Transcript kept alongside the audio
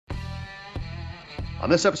On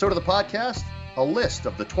this episode of the podcast, a list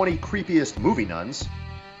of the 20 creepiest movie nuns,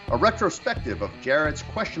 a retrospective of Jared's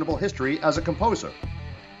questionable history as a composer,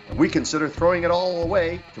 and we consider throwing it all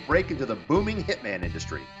away to break into the booming hitman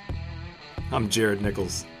industry. I'm Jared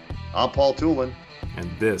Nichols. I'm Paul Tulin. And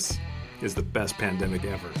this is the best pandemic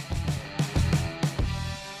ever.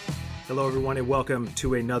 Hello, everyone, and welcome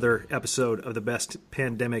to another episode of the Best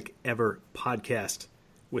Pandemic Ever podcast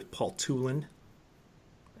with Paul Tulin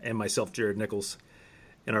and myself, Jared Nichols,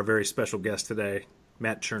 and our very special guest today,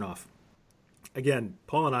 Matt Chernov. Again,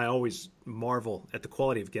 Paul and I always marvel at the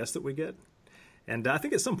quality of guests that we get. And I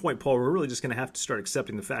think at some point, Paul, we're really just going to have to start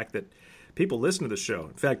accepting the fact that people listen to the show.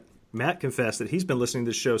 In fact, Matt confessed that he's been listening to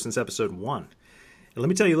this show since episode 1. And let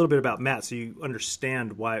me tell you a little bit about Matt so you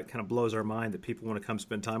understand why it kind of blows our mind that people want to come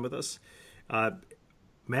spend time with us.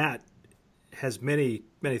 Matt has many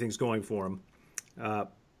things going for him.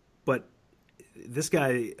 But this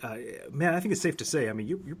guy, man, I think it's safe to say, I mean,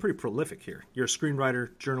 you're pretty prolific here. You're a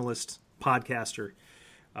screenwriter, journalist, podcaster.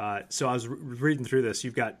 So I was reading through this.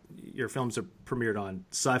 You've got your films are premiered on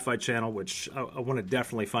Sci-Fi Channel, which I want to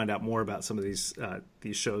definitely find out more about some of these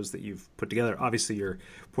shows that you've put together. Obviously, your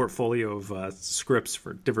portfolio of scripts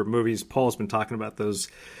for different movies. Paul's been talking about those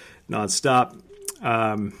nonstop.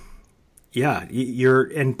 Yeah,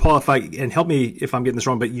 and Paul, help me if I'm getting this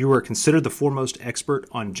wrong, but you are considered the foremost expert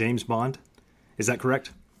on James Bond. Is that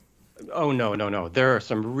correct? Oh, no. There are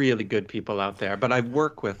some really good people out there, but I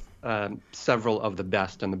work with several of the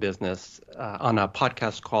best in the business on a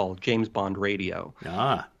podcast called James Bond Radio.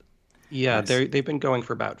 Ah. Yeah, nice. They've been going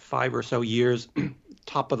for about 5 or so years.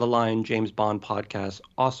 Top of the line James Bond podcast,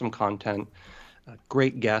 awesome content,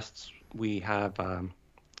 great guests. We have,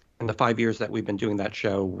 in the 5 years that we've been doing that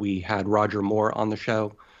show, we had Roger Moore on the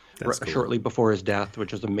show. Cool. Shortly before his death,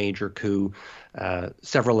 which was a major coup.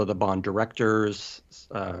 Several of the Bond directors,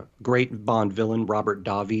 great Bond villain Robert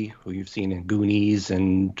Davi, who you've seen in Goonies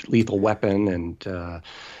and Lethal Weapon, and a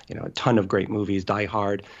ton of great movies, Die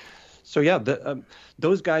Hard. So yeah,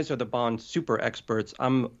 those guys are the Bond super experts.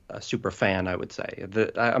 I'm a super fan, I would say.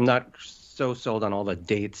 I'm not so sold on all the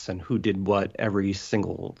dates and who did what every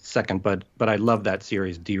single second, but I love that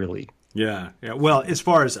series dearly. Yeah. Well, as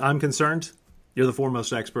far as I'm concerned, you're the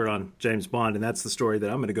foremost expert on James Bond, and that's the story that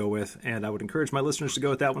I'm going to go with, and I would encourage my listeners to go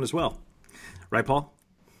with that one as well. Right, Paul?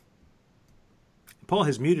 Paul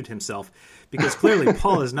has muted himself because clearly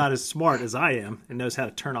Paul is not as smart as I am and knows how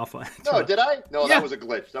to turn off. No, did I? No, yeah. That was a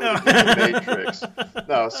glitch. That was a glitch in the Matrix.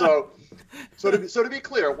 No, so to be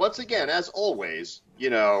clear, once again, as always,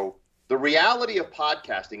 the reality of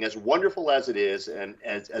podcasting, as wonderful as it is and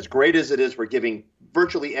as great as it is for giving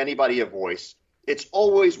virtually anybody a voice, it's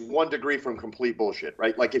always 1 degree from complete bullshit,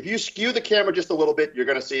 right? Like if you skew the camera just a little bit, you're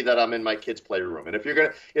going to see that I'm in my kid's playroom. And if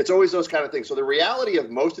you're it's always those kind of things. So the reality of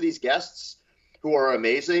most of these guests who are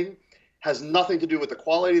amazing has nothing to do with the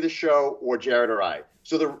quality of the show or Jared or I.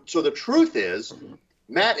 So the truth is,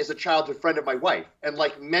 Matt is a childhood friend of my wife. And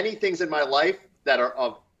like many things in my life that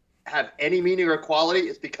have any meaning or quality,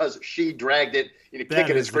 it's because she dragged it,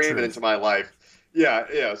 kicking and screaming into my life.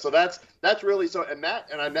 Yeah. So that's really so. And Matt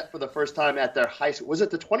and I met for the first time at their high school. Was it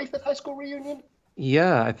the 25th high school reunion?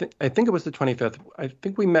 Yeah, I think it was the 25th. I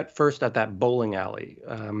think we met first at that bowling alley,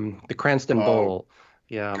 the Cranston Bowl.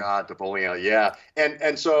 Yeah. God, the bowling alley. Yeah. And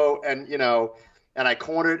I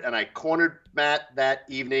cornered Matt that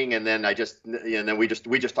evening, and then we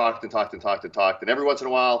just talked and every once in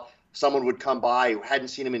a while someone would come by who hadn't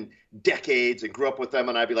seen him in decades and grew up with them,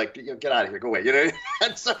 and I'd be like, get out of here, go away,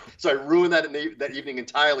 And so I ruined that evening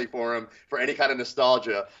entirely for him for any kind of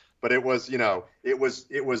nostalgia. But it was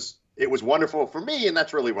wonderful for me, and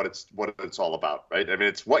that's really what it's all about, right? I mean,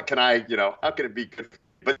 it's what can I, how can it be good?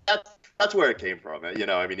 But that's where it came from,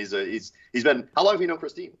 I mean, he's been. How long have you known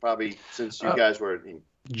Christine? Probably since you guys were.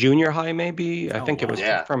 Junior high, maybe. I think it was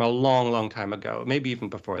from a long time ago, maybe even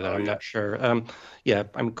before that. I'm not sure.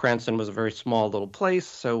 Cranston was a very small little place,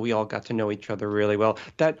 so we all got to know each other really well.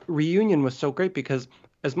 That reunion was so great because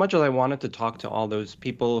as much as I wanted to talk to all those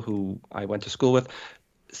people who I went to school with,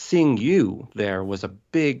 seeing you there was a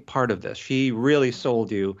big part of this. She really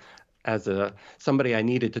sold you as somebody I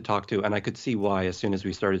needed to talk to, and I could see why as soon as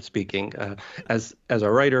we started speaking. As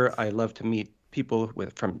a writer, I love to meet people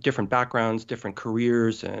from different backgrounds, different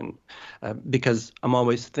careers, and because I'm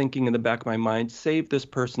always thinking in the back of my mind, save this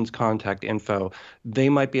person's contact info. They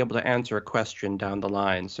might be able to answer a question down the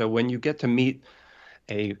line. So when you get to meet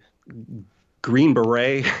a Green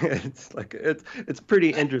Beret, it's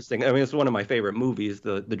pretty interesting. I mean, it's one of my favorite movies,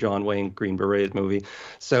 the John Wayne Green Beret movie.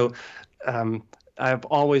 So I've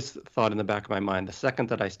always thought in the back of my mind, the second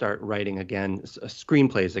that I start writing again,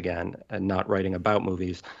 screenplays again, and not writing about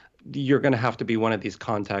movies, you're going to have to be one of these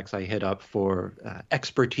contacts I hit up for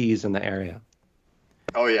expertise in the area.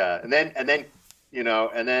 Oh yeah, and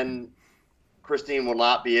then Christine will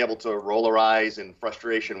not be able to roll her eyes in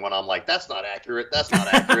frustration when I'm like, that's not accurate, that's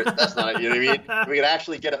not accurate, that's not, you know what I mean? We could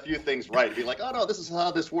actually get a few things right. Be like, oh no, this is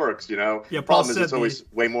how this works, you know? Yeah, Problem is it's always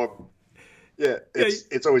way more,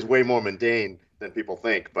 it's always way more mundane than people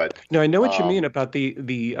think. But no, I know what you mean about the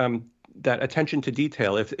that attention to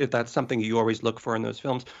detail, if that's something you always look for in those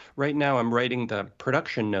films. Right now I'm writing the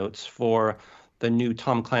production notes for the new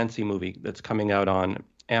Tom Clancy movie that's coming out on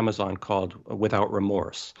Amazon called Without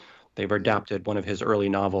Remorse. They've adapted one of his early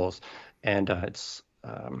novels, and it's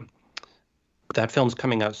that film's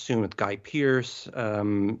coming out soon with Guy Pearce.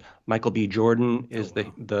 Michael B. Jordan is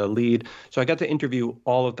the lead. So I got to interview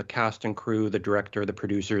all of the cast and crew, the director, the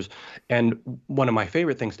producers. And one of my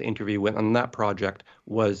favorite things to interview with on that project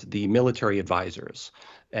was the military advisors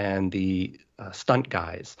and the stunt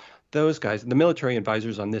guys. Those guys, the military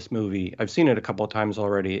advisors on this movie, I've seen it a couple of times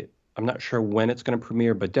already. I'm not sure when it's going to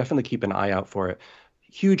premiere, but definitely keep an eye out for it.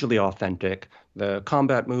 Hugely authentic. The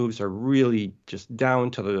combat moves are really just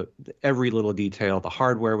down to every little detail. The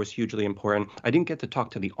hardware was hugely important. I didn't get to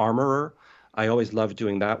talk to the armorer. I always love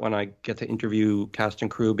doing that when I get to interview cast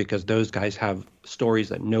and crew, because those guys have stories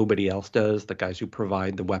that nobody else does, the guys who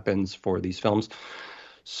provide the weapons for these films.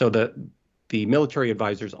 So the military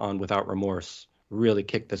advisors on Without Remorse really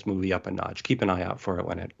kicked this movie up a notch. Keep an eye out for it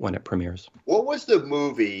when it premieres. What was the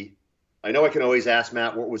movie? I know I can always ask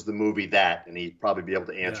Matt, what was the movie that, and he'd probably be able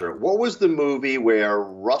to answer it. What was the movie where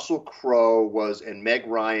Russell Crowe was, and Meg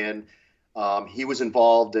Ryan, he was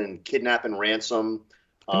involved in kidnap and ransom?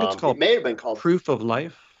 I think it's called, it may have been called Proof of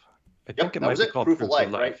Life. I think it might be called Proof of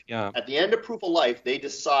Life, right? Yeah. At the end of Proof of Life, they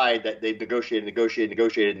decide that they've negotiated,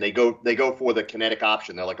 and they go for the kinetic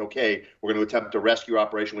option. They're like, okay, we're going to attempt a rescue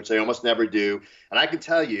operation, which they almost never do. And I can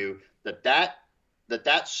tell you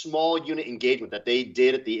that small unit engagement that they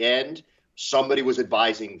did at the end, somebody was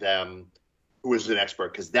advising them who was an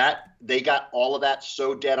expert, because they got all of that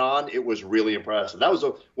so dead on. It was really impressive. That was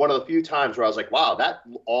one of the few times where I was like, wow, that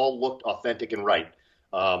all looked authentic and right.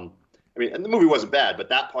 I mean, and the movie wasn't bad, but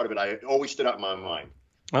that part of it always stood out in my mind.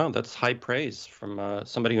 Oh, that's high praise from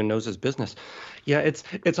somebody who knows his business. Yeah,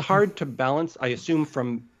 it's hard to balance, I assume,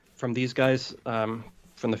 from these guys, from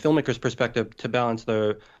the filmmaker's perspective, to balance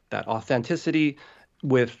that authenticity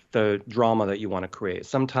with the drama that you want to create.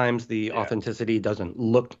 Sometimes the authenticity doesn't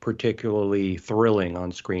look particularly thrilling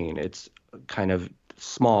on screen. It's kind of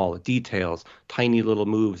small details, tiny little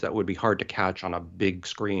moves that would be hard to catch on a big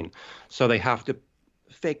screen. So they have to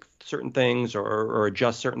fake certain things or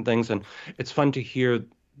adjust certain things. And it's fun to hear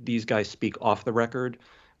these guys speak off the record,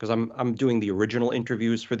 because I'm doing the original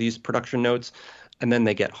interviews for these production notes, and then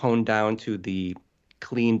they get honed down to the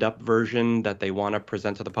cleaned up version that they want to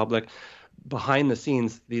present to the public. Behind the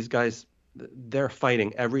scenes, these guys, they're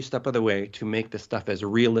fighting every step of the way to make this stuff as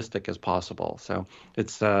realistic as possible. So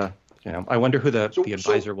it's, I wonder who the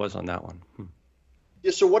advisor was on that one. Yeah.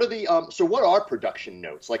 So what are production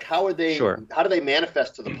notes? Like, how are they? Sure. How do they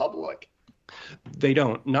manifest to the public? They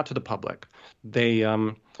don't, not to the public. They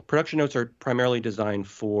production notes are primarily designed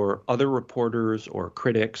for other reporters or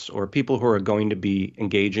critics or people who are going to be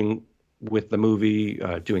engaging with the movie,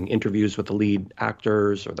 doing interviews with the lead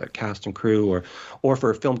actors or the cast and crew, or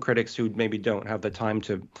for film critics who maybe don't have the time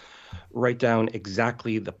to write down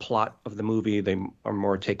exactly the plot of the movie. They are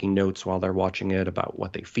more taking notes while they're watching it about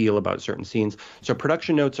what they feel about certain scenes. So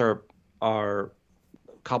production notes are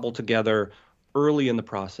cobbled together early in the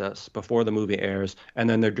process before the movie airs, and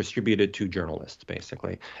then they're distributed to journalists,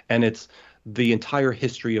 basically. And it's the entire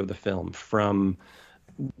history of the film, from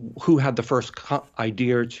who had the first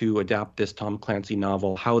idea to adapt this Tom Clancy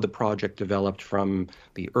novel, how the project developed from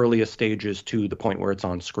the earliest stages to the point where it's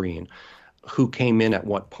on screen, who came in at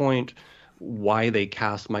what point, why they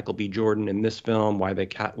cast Michael B. Jordan in this film, why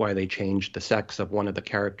they changed the sex of one of the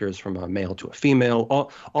characters from a male to a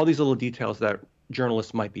female, all these little details that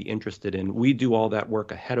journalists might be interested in. We do all that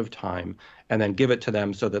work ahead of time and then give it to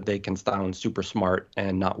them so that they can sound super smart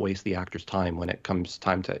and not waste the actor's time when it comes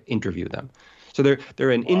time to interview them. So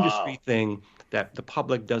they're an industry thing that the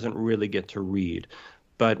public doesn't really get to read.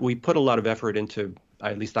 But we put a lot of effort into,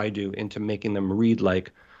 at least I do, into making them read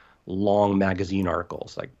like long magazine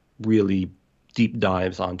articles, like really deep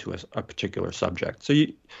dives onto a particular subject. So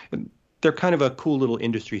they're kind of a cool little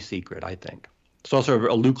industry secret, I think. It's also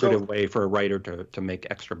a lucrative way for a writer to make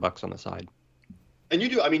extra bucks on the side. And you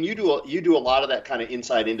do a lot of that kind of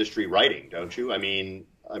inside industry writing, don't you? I mean,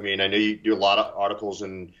 I know you do a lot of articles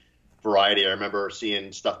in Variety. I remember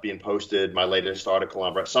seeing stuff being posted. My latest article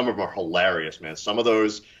on some of them are hilarious, man. Some of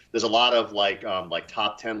those there's a lot of like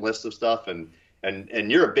top 10 lists of stuff, and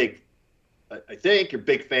you're a big, I think you're a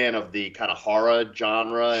big fan of the kind of horror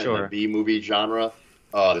genre and the B movie genre.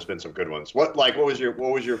 There's been some good ones. What was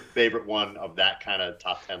your favorite one of that kind of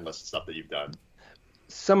top 10 list stuff that you've done?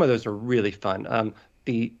 Some of those are really fun.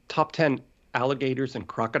 The top 10 alligators and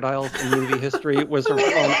crocodiles in movie history was a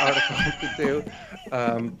fun article to do.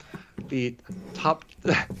 The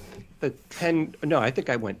 10, no, I think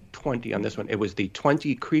I went 20 on this one. It was the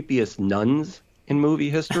 20 creepiest nuns in movie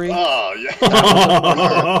history. Oh,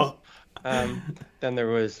 yeah. Then there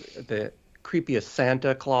was the creepiest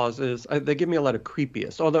Santa Clauses. They give me a lot of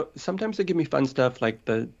creepiest, although sometimes they give me fun stuff like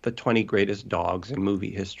the 20 greatest dogs in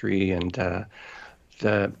movie history, and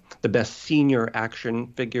the best senior action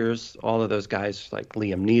figures, all of those guys like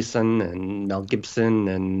Liam Neeson and Mel Gibson,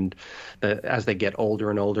 and as they get older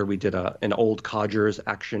and older, we did an old codgers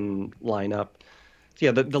action lineup. So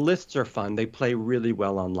yeah, the lists are fun. They play really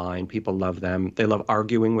well online. People love them. They love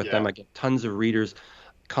arguing with them. I get tons of readers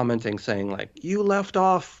commenting saying like, you left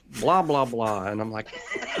off blah blah blah, and I'm like,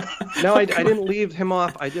 no, I didn't leave him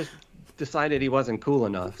off. I just decided he wasn't cool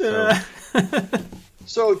enough.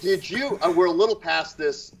 So did you? We're a little past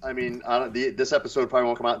this. I mean, this episode probably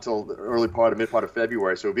won't come out until the mid part of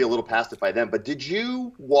February, so it'll be a little past it by then. But did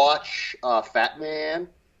you watch Fat Man,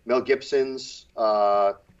 Mel Gibson's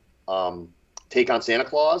take on Santa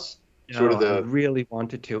Claus? No, I really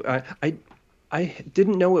wanted to. I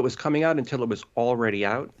didn't know it was coming out until it was already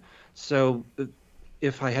out. So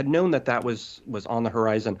if I had known that was on the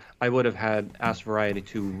horizon, I would have had asked Variety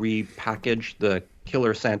to repackage the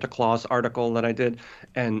Killer Santa Claus article that I did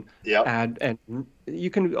and add. And you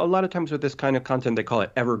can, a lot of times with this kind of content, they call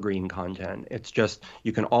it evergreen content. It's just,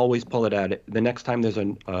 you can always pull it out. The next time there's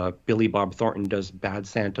a Billy Bob Thornton does Bad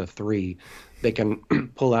Santa 3, they can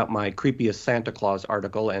pull out my creepiest Santa Claus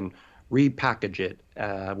article and repackage it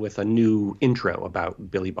with a new intro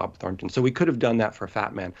about Billy Bob Thornton. So we could have done that for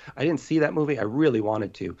Fat Man. I didn't see that movie. I really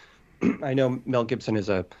wanted to. I know Mel Gibson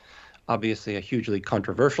is obviously a hugely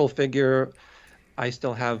controversial figure. I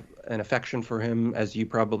still have an affection for him, as you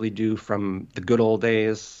probably do, from the good old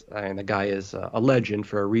days. And the guy is a legend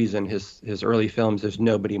for a reason. His early films, there's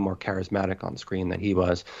nobody more charismatic on screen than he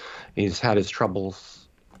was. He's had his troubles,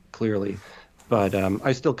 clearly. But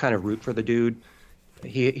I still kind of root for the dude.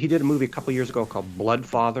 He did a movie a couple years ago called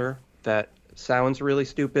Bloodfather that sounds really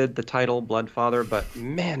stupid, the title Bloodfather, but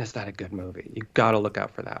man, is that a good movie. You got to look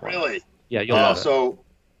out for that one. Really? Yeah, you'll love it.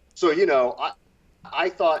 So you know, I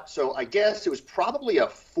thought, so I guess it was probably a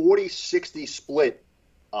 40-60 split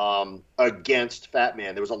against Fat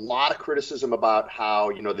Man. There was a lot of criticism about how,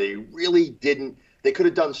 you know, they could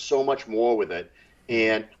have done so much more with it.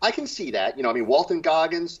 And I can see that. You know, I mean, Walton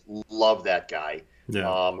Goggins, love that guy.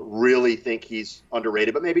 Yeah. Really think he's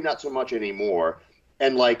underrated, but maybe not so much anymore.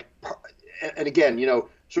 And again, you know,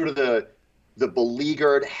 sort of the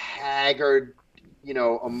beleaguered, haggard, you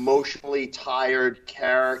know, emotionally tired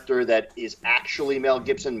character that is actually Mel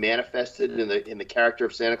Gibson manifested in the character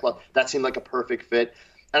of Santa Claus. That seemed like a perfect fit.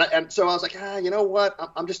 And so I was like, you know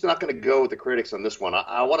what? I'm just not going to go with the critics on this one.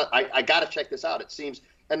 I got to check this out. It seems,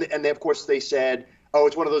 and then of course they said, oh,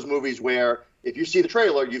 it's one of those movies where if you see the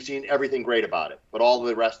trailer, you've seen everything great about it, but all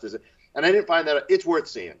the rest is. And I didn't find that it's worth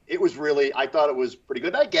seeing. It was really, I thought it was pretty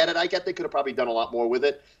good. I get it. I get they could have probably done a lot more with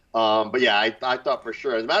it. But yeah, I thought for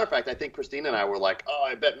sure. As a matter of fact, I think Christina and I were like, oh,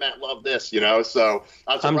 I bet Matt loved this, you know? So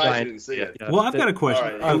I'm surprised you didn't see it. Yeah. Well, I've got a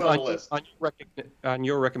question. On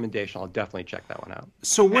your recommendation, I'll definitely check that one out.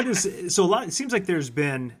 So it seems like there's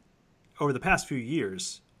been, over the past few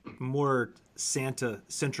years, more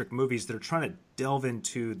Santa-centric movies that are trying to delve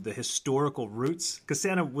into the historical roots, because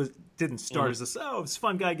Santa didn't start as this, it's a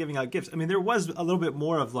fun guy giving out gifts. I mean, there was a little bit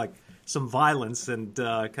more of like some violence and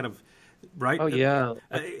kind of, right? Oh yeah,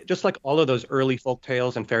 just like all of those early folk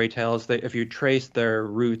tales and fairy tales, if you trace their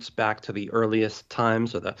roots back to the earliest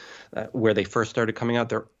times or where they first started coming out,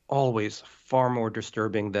 they're always far more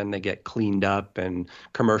disturbing than they get cleaned up and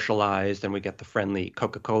commercialized, and we get the friendly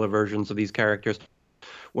Coca-Cola versions of these characters.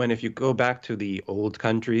 When if you go back to the old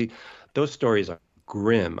country, those stories are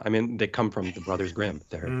grim. I mean, they come from the Brothers Grimm.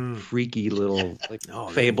 They're freaky little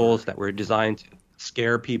fables that were designed to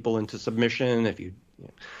scare people into submission.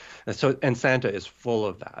 And Santa is full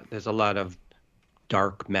of that. There's a lot of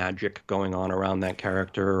dark magic going on around that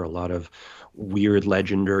character, a lot of weird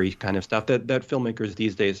legendary kind of stuff that filmmakers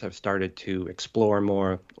these days have started to explore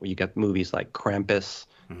more. You get movies like Krampus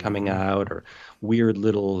coming out, or weird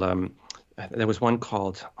little there was one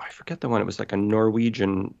called, I forget the one, it was like a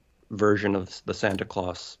Norwegian version of the Santa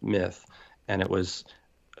Claus myth, and it was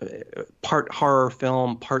part horror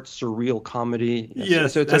film, part surreal comedy.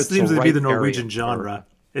 Yes, that seems to be the Norwegian genre.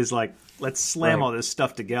 is like, let's slam all this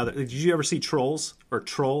stuff together. Did you ever see Trolls or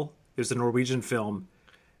Troll? It was a Norwegian film.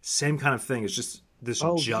 Same kind of thing. It's just this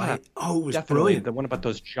giant. Yeah. Oh, it was Definitely. brilliant. The one about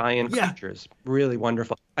those giant creatures. Really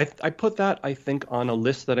wonderful. I put that, I think, on a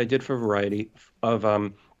list that I did for Variety of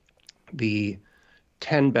the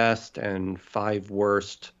 10 best and 5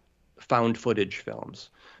 worst found footage films,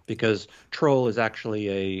 because Troll is actually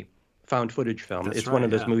a found footage film. It's one of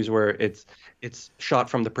those movies where it's shot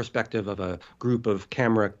from the perspective of a group of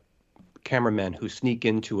cameramen who sneak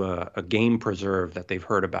into a game preserve that they've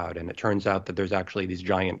heard about, and it turns out that there's actually these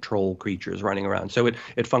giant troll creatures running around. So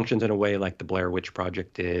it functions in a way like the Blair Witch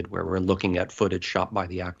Project did, where we're looking at footage shot by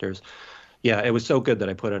the actors. Yeah, it was so good that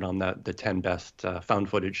I put it on the 10 best found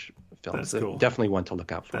footage films. That's cool. Definitely one to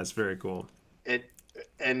look out for. That's very cool.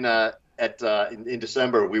 In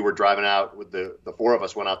December, we were driving out with the 4 of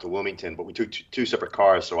us went out to Wilmington, but we took two separate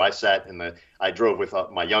cars. So I drove with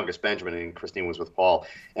my youngest, Benjamin, and Christine was with Paul.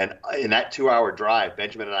 And in that 2-hour drive,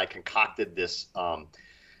 Benjamin and I concocted this.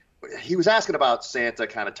 He was asking about Santa,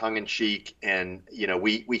 kind of tongue in cheek, and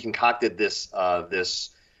we concocted this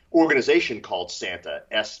organization called Santa,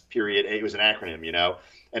 S.A. It was an acronym,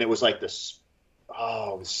 and it was like this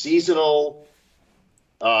seasonal.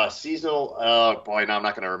 Oh boy, now I'm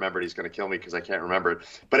not going to remember it. He's going to kill me because I can't remember it.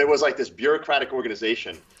 But it was like this bureaucratic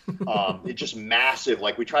organization. It's just massive.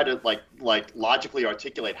 Like we tried to like logically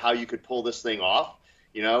articulate how you could pull this thing off,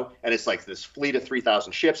 and it's like this fleet of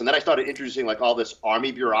 3,000 ships. And then I started introducing like all this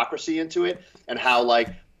army bureaucracy into it, and how like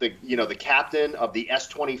the captain of the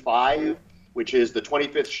S-25, which is the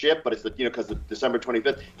 25th ship, but it's because of December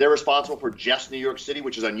 25th, they're responsible for just New York City,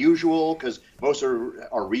 which is unusual because most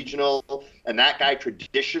are regional. And that guy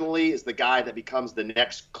traditionally is the guy that becomes the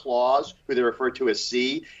next clause, who they refer to as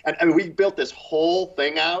C. And I mean, we built this whole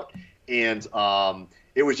thing out, and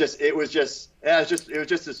it was just this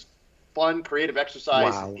fun creative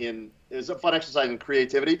exercise. Wow. It was a fun exercise in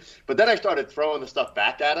creativity. But then I started throwing the stuff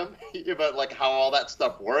back at him about like how all that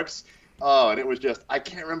stuff works. Oh, and it was just, I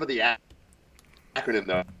can't remember the acronym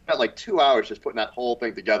though. I got like 2 hours just putting that whole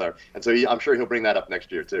thing together, and so I'm sure he'll bring that up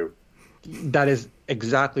next year too. That is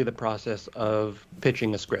exactly the process of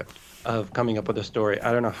pitching a script, of coming up with a story.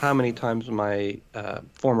 I don't know how many times my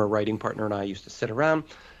former writing partner and I used to sit around.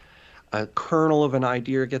 A kernel of an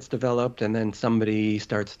idea gets developed, and then somebody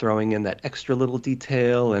starts throwing in that extra little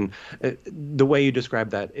detail. And the way you describe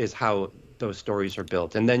that is how those stories are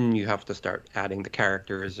built. And then you have to start adding the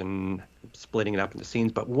characters and splitting it up into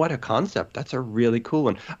scenes. But what a concept. That's a really cool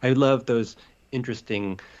one. I love those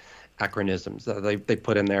interesting acronyms that they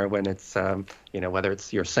put in there when it's, whether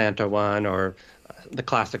it's your Santa one or the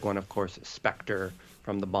classic one, of course, is Spectre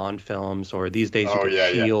from the Bond films, or these days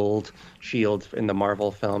Shield in the Marvel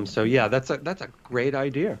films. So yeah, that's a great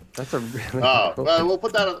idea. That's a really cool. Well, we'll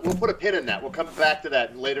put a pin in that. We'll come back to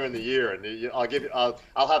that later in the year, and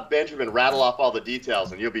I'll have Benjamin rattle off all the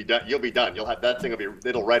details, and you'll be done. You'll have that thing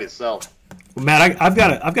it'll write itself. Well, Matt, I've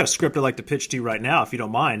got a script I'd like to pitch to you right now, if you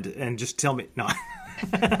don't mind, and just tell me. No.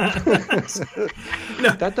 No,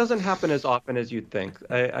 that doesn't happen as often as you'd think.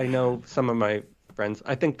 I know some of my friends,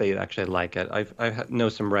 I think they actually like it. I know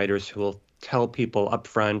some writers who will tell people up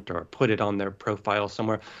front or put it on their profile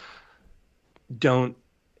somewhere, doesn't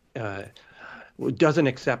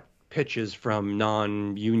accept pitches from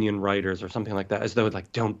non-union writers or something like that, as though like,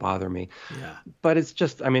 don't bother me. Yeah. But it's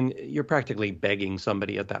just, I mean, you're practically begging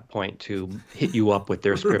somebody at that point to hit you up with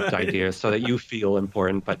their script ideas so that you feel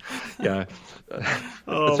important. But yeah.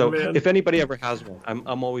 Man. If anybody ever has one,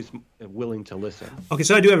 I'm always willing to listen. Okay,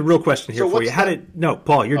 so I do have a real question here for you. No,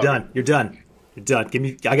 Paul, you're done. You're done.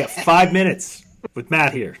 I got 5 minutes with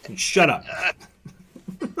Matt here. Shut up.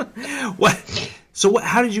 What? So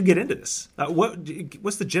how did you get into this?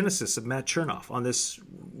 What's the genesis of Matt Chernov on this?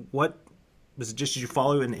 What was it? Just did you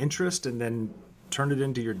follow an interest and then turn it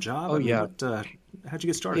into your job? Oh, yeah. How'd you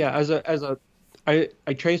get started? Yeah,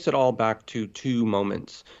 I trace it all back to 2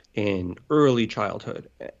 moments in early childhood.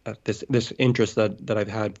 This interest that I've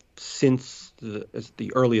had since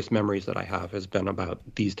the earliest memories that I have has been about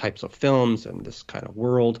these types of films and this kind of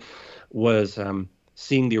world, was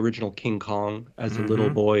seeing the original King Kong as a little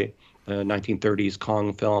boy. The 1930s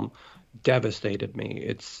Kong film devastated me.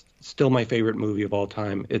 It's still my favorite movie of all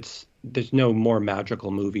time. There's no more magical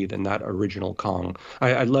movie than that original Kong.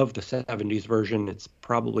 I love the 70s version. It's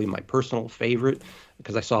probably my personal favorite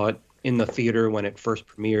because I saw it in the theater when it first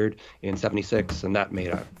premiered in 76, and that made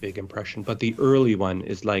a big impression. But the early one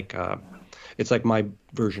is like it's like my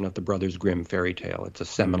version of the Brothers Grimm fairy tale. It's a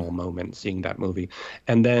seminal moment seeing that movie.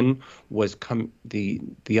 And then was the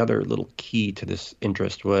other little key to this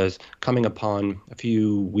interest was coming upon a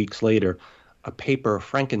few weeks later a paper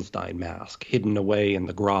Frankenstein mask hidden away in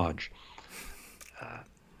the garage.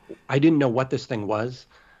 I didn't know what this thing was,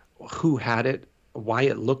 who had it, why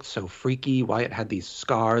it looked so freaky, why it had these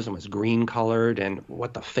scars and was green colored, and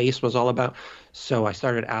what the face was all about. So I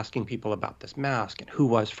started asking people about this mask and who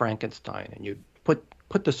was Frankenstein. And you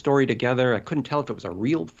put the story together. I couldn't tell if it was a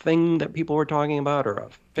real thing that people were talking about or a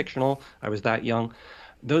fictional. I was that young.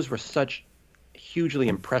 Those were such hugely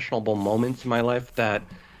impressionable moments in my life that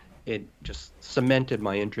it just cemented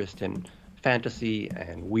my interest in fantasy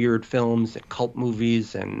and weird films and cult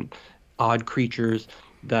movies and odd creatures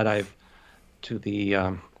that I've, to the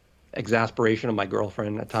exasperation of my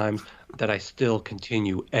girlfriend at times, that I still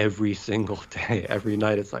continue every single day, every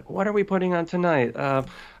night. It's like, what are we putting on tonight? How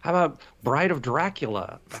about Bride of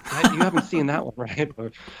Dracula? You haven't seen that one, right?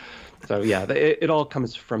 So yeah, it all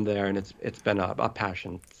comes from there, and it's been a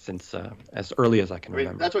passion since as early as I can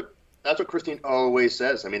remember. That's what Christine always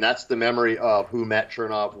says. I mean, that's the memory of who Matt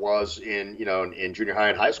Chernov was in junior high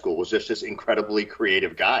and high school, was just this incredibly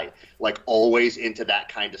creative guy, like always into that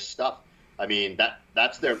kind of stuff. I mean,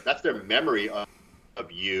 that's their memory of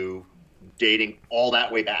you dating all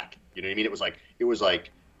that way back. You know what I mean? It was like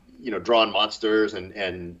drawing monsters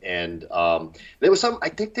and there was some. I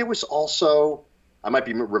think there was also, I might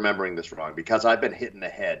be remembering this wrong because I've been hit in the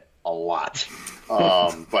head a lot,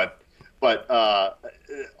 but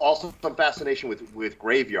also some fascination with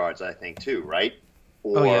graveyards, I think too, right?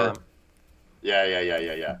 Oh yeah.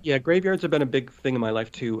 Yeah. Yeah, graveyards have been a big thing in my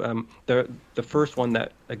life too. The first one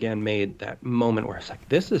that again made that moment where it's like,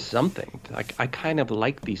 this is something. I kind of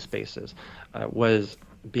like these spaces. Was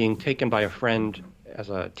being taken by a friend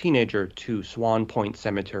as a teenager to Swan Point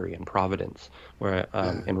Cemetery in Providence, where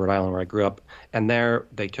in Rhode Island, where I grew up, and there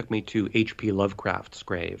they took me to H.P. Lovecraft's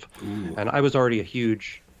grave. Ooh. And I was already a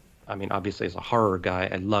huge, obviously as a horror guy,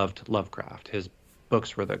 I loved Lovecraft. His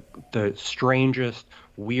books were the strangest,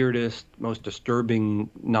 weirdest, most disturbing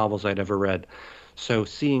novels I'd ever read. So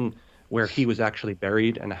seeing where he was actually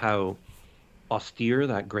buried and how austere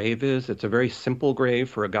that grave is, it's a very simple grave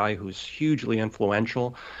for a guy who's hugely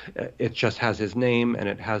influential. It just has his name and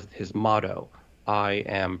it has his motto, I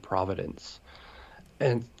am Providence.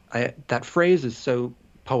 And that phrase is so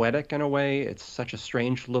poetic in a way. It's such a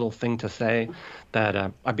strange little thing to say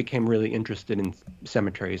that I became really interested in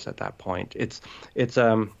cemeteries at that point. It's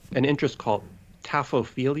an interest called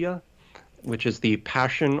taphophilia, which is the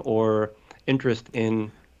passion or interest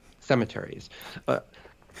in cemeteries.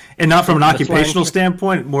 And not from an occupational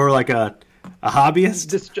standpoint, more like a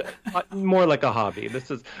hobbyist? More like a hobby. This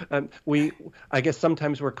is I guess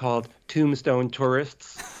sometimes we're called tombstone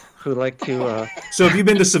tourists who like to... So have you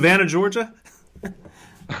been to Savannah, Georgia?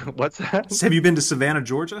 What's that? Have you been to Savannah,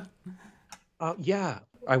 Georgia? Yeah.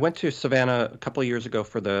 I went to Savannah a couple of years ago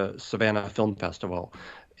for the Savannah Film Festival,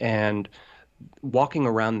 and walking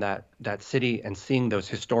around that city and seeing those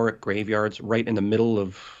historic graveyards right in the middle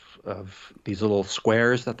of these little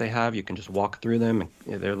squares that they have, you can just walk through them,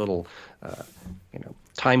 and they're little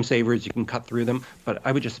time savers. You can cut through them, but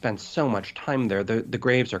I would just spend so much time there. The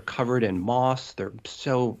graves are covered in moss. They're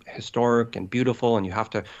so historic and beautiful, and you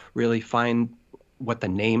have to really find what the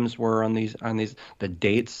names were on these the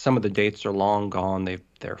dates. Some of the dates are long gone.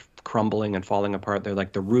 They're crumbling and falling apart. They're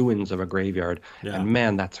like the ruins of a graveyard. Yeah. And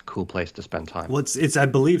man, that's a cool place to spend time. Well, it's I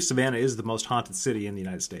believe Savannah is the most haunted city in the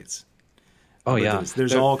United States. Oh yeah,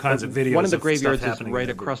 there's all kinds of videos. One of the graveyards is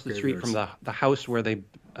right across the street from the house where they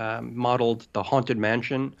modeled the Haunted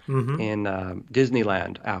Mansion in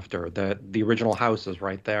Disneyland. After the original house is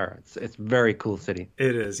right there. It's a very cool city.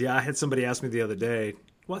 It is. Yeah, I had somebody ask me the other day.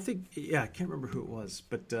 Well, I can't remember who it was,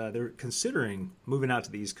 but they're considering moving out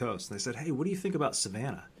to the East Coast. And they said, "Hey, what do you think about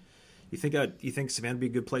Savannah? You think Savannah would be a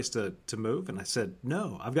good place to move?" And I said,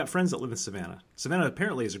 "No, I've got friends that live in Savannah. Savannah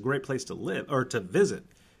apparently is a great place to live or to visit,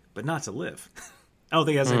 but not to live." I don't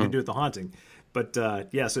think it has anything to do with the haunting. But so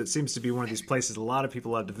it seems to be one of these places a lot of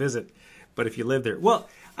people love to visit. But if you live there, well,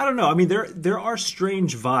 I don't know. I mean, there are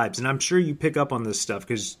strange vibes, and I'm sure you pick up on this stuff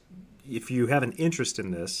because if you have an interest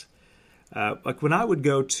in this, like when I would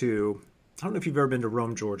go to, I don't know if you've ever been to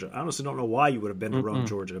Rome, Georgia. I honestly don't know why you would have been to Rome,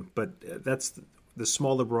 Georgia, but that's the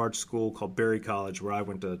small liberal arts school called Berry College where I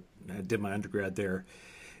did my undergrad there.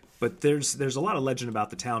 But there's a lot of legend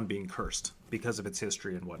about the town being cursed because of its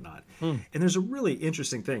history and whatnot. And there's a really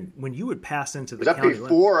interesting thing. When you would pass into the county... Was that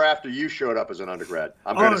before or after you showed up as an undergrad?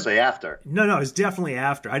 I'm going to say after. No, it's definitely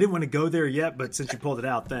after. I didn't want to go there yet, but since you pulled it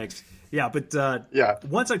out, thanks. Yeah, but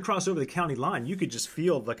once I crossed over the county line, you could just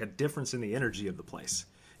feel like a difference in the energy of the place.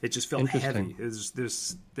 It just felt heavy. There's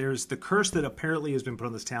the curse that apparently has been put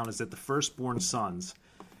on this town is that the firstborn sons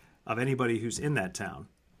of anybody who's in that town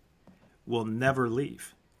will never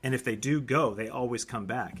leave. And if they do go, they always come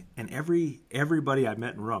back. And everybody I've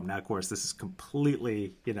met in Rome, now, of course, this is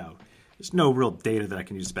completely, there's no real data that I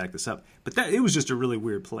can use to back this up. But it was just a really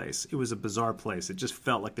weird place. It was a bizarre place. It just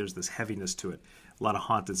felt like there's this heaviness to it. A lot of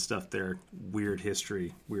haunted stuff there, weird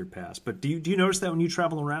history, weird past. But do you notice that when you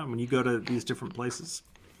travel around, when you go to these different places?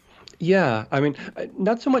 Yeah, I mean,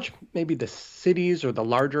 not so much maybe the cities or the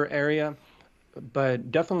larger area,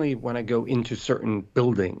 but definitely when I go into certain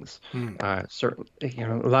buildings, a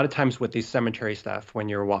lot of times with these cemetery stuff, when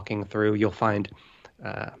you're walking through, you'll find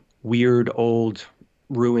weird old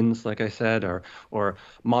ruins, like I said, or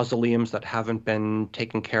mausoleums that haven't been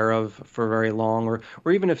taken care of for very long,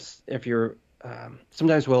 or even if you're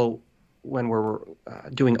sometimes when we're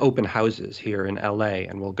doing open houses here in LA,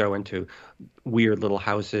 and we'll go into weird little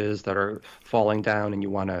houses that are falling down, and you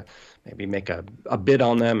want to maybe make a bid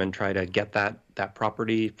on them and try to get that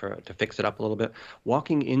property to fix it up a little bit.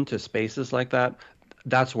 Walking into spaces like that,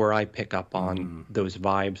 that's where I pick up on those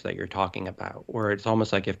vibes that you're talking about, where it's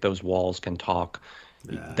almost like if those walls can talk.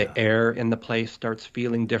 Yeah. The air in the place starts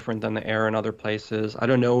feeling different than the air in other places. I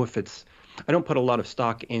don't know if I don't put a lot of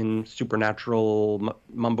stock in supernatural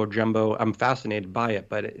mumbo jumbo. I'm fascinated by it,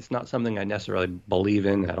 but it's not something I necessarily believe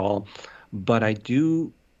in at all. But I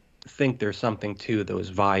do think there's something to those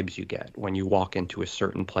vibes you get when you walk into a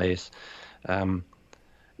certain place.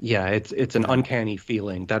 It's an uncanny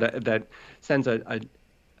feeling that sends a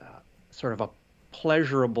sort of a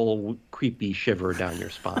pleasurable, creepy shiver down your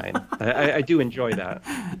spine. I do enjoy that.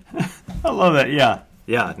 I love it.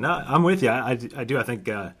 Yeah. No, I'm with you. I do. I think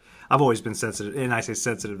I've always been sensitive, and I say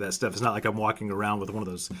sensitive to that stuff. It's not like I'm walking around with one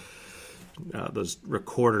of those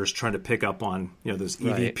recorders trying to pick up on those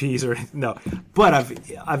EVPs or no. But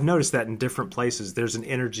I've noticed that in different places, there's an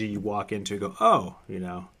energy you walk into, and go,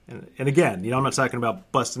 and again, I'm not talking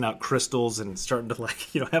about busting out crystals and starting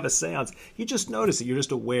to have a seance. You just notice it. You're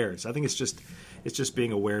just aware. So I think it's just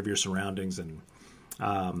being aware of your surroundings, and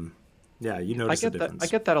you notice the difference. I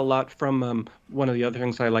get that a lot from one of the other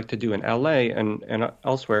things I like to do in LA and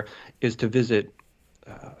elsewhere is to visit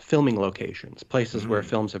filming locations, places where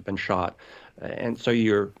films have been shot. And so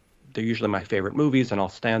they're usually my favorite movies, and I'll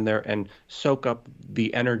stand there and soak up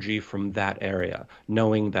the energy from that area,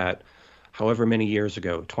 knowing that however many years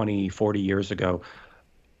ago, 20, 40 years ago,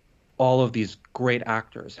 all of these great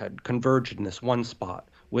actors had converged in this one spot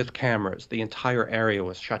with cameras. The entire area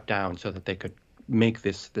was shut down so that they could make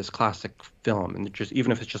this classic film, and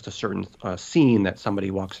even if it's just a certain scene that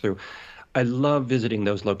somebody walks through. I love visiting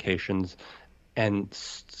those locations and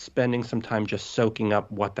spending some time just soaking up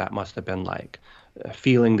what that must have been like,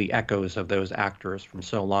 feeling the echoes of those actors from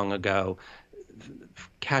so long ago,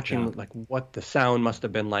 catching like what the sound must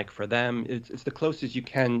have been like for them. It's the closest you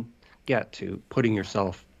can get to putting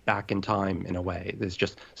yourself back in time in a way. It's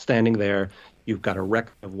just standing there. You've got a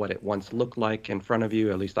record of what it once looked like in front of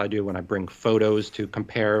you. At least I do when I bring photos to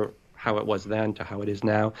compare how it was then to how it is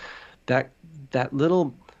now. That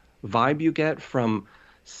little vibe you get from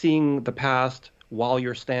seeing the past while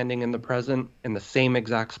you're standing in the present in the same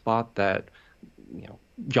exact spot that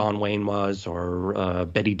John Wayne was, or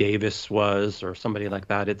Betty Davis was, or somebody like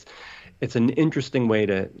that. It's an interesting way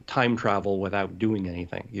to time travel without doing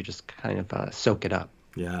anything. You just kind of soak it up.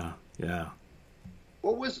 Yeah.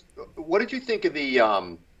 What did you think of the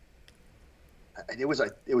it was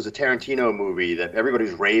a Tarantino movie that everybody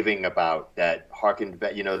was raving about, that harkened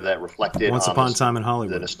back, that reflected Once Upon a Time in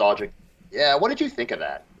Hollywood, the nostalgic. Yeah, what did you think of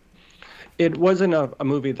that? It wasn't a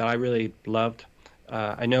movie that I really loved.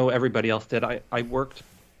 I know everybody else did. I worked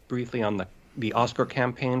briefly on the Oscar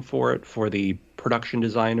campaign for it, for the production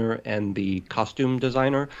designer and the costume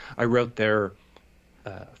designer. I wrote their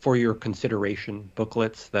for your consideration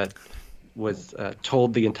booklets that was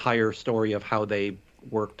told the entire story of how they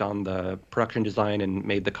worked on the production design and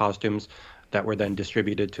made the costumes that were then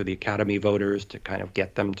distributed to the Academy voters to kind of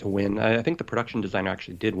get them to win. I think the production designer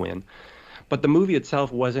actually did win. But the movie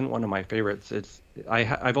itself wasn't one of my favorites.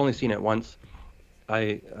 I've only seen it once.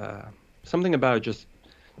 Something about it just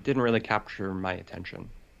didn't really capture my attention.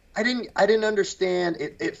 I didn't understand.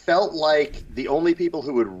 It felt like the only people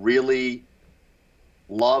who would really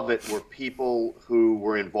love it were people who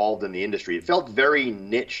were involved in the industry. It felt very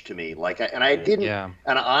niche to me. And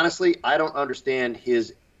honestly, I don't understand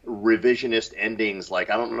his revisionist endings. Like,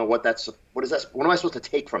 I don't know what is that? What am I supposed to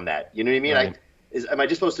take from that? You know what I mean? Right. Am I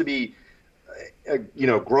just supposed to be,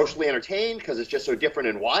 grossly entertained because it's just so different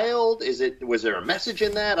and wild? Was there a message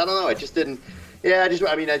in that? I don't know. It just didn't. Yeah,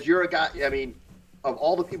 as you're a guy, of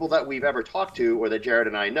all the people that we've ever talked to, or that Jared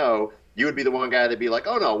and I know, you would be the one guy that'd be like,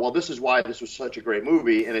 oh no, well, this is why this was such a great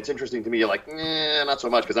movie. And it's interesting to me. You're like, not so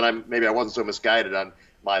much, because then maybe I wasn't so misguided on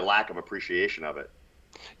my lack of appreciation of it.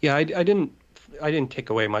 Yeah, I didn't take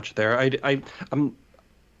away much there. I'm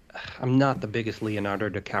not the biggest Leonardo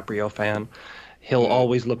DiCaprio fan. He'll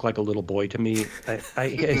always look like a little boy to me.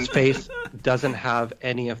 His face doesn't have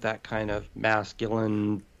any of that kind of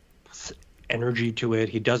masculine energy to it.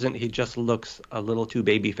 He doesn't. He just looks a little too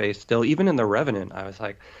baby-faced still. Even in The Revenant, I was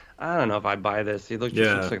like, I don't know if I buy this. He looks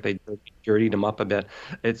like they dirtied him up a bit.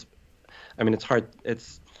 It's hard.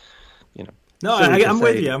 It's, No, I'm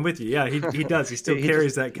with you. I'm with you. Yeah, he does. He still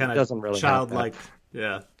carries that kind of really childlike.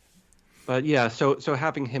 Yeah. But yeah, so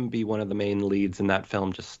having him be one of the main leads in that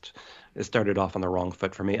film it started off on the wrong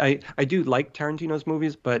foot for me. I do like Tarantino's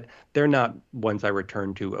movies, but they're not ones I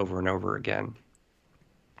return to over and over again.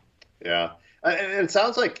 Yeah. And it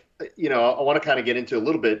sounds like, I want to kind of get into a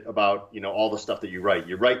little bit about, all the stuff that you write.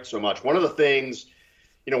 You write so much. One of the things,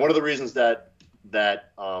 one of the reasons that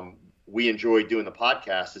we enjoy doing the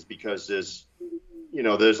podcast is because there's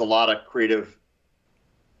a lot of creative,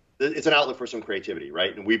 it's an outlet for some creativity,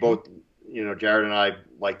 right? And we both, Jared and I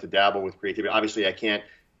like to dabble with creativity. Obviously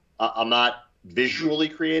I'm not visually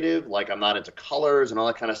creative, like I'm not into colors and all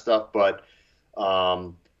that kind of stuff, but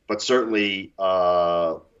certainly,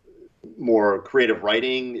 more creative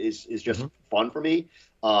writing is just fun for me.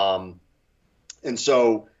 And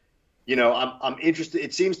so, I'm interested.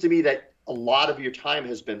 It seems to me that a lot of your time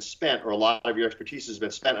has been spent, or a lot of your expertise has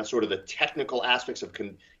been spent on sort of the technical aspects of,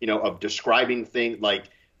 of describing things like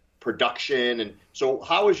production. And so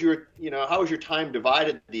how is your time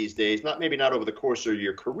divided these days? Maybe not over the course of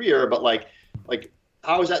your career, but like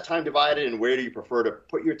how is that time divided, and where do you prefer to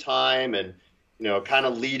put your time? And, kind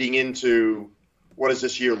of leading into, what has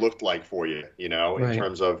this year looked like for you, in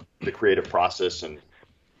terms of the creative process? And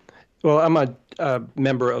well, I'm a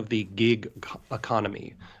member of the gig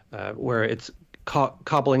economy, where it's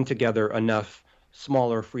cobbling together enough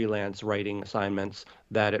smaller freelance writing assignments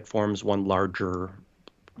that it forms one larger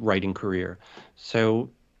writing career. So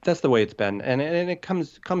that's the way it's been, and it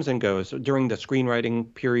comes and goes. During the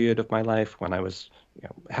screenwriting period of my life, when I was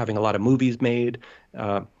having a lot of movies made,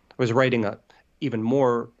 I was writing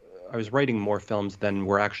more films than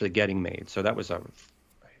were actually getting made. So that was a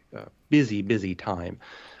busy time.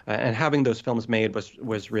 And having those films made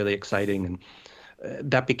was really exciting. And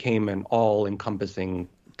that became an all-encompassing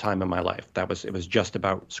time in my life. It was just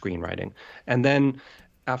about screenwriting. And then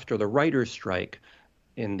after the writer's strike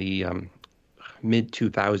in the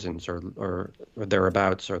mid-2000s or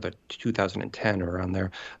thereabouts, or the 2010 or around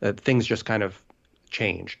there, things just kind of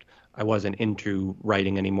changed. I wasn't into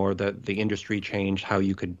writing anymore. The industry changed, how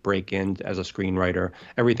you could break in as a screenwriter.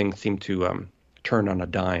 Everything seemed to turn on a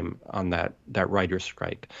dime on that writer's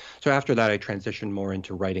strike. So after that, I transitioned more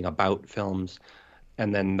into writing about films,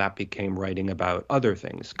 and then that became writing about other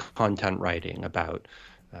things, content writing about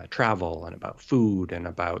travel and about food and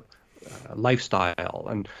about lifestyle.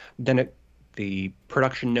 And then the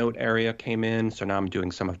production note area came in, so now I'm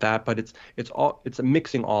doing some of that. But it's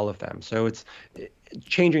mixing all of them. So it's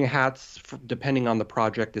changing hats depending on the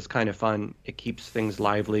project is kind of fun. It keeps things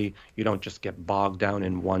lively. You don't just get bogged down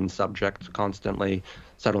in one subject constantly.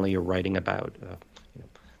 Suddenly you're writing about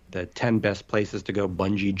the 10 best places to go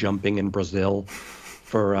bungee jumping in Brazil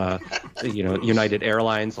for United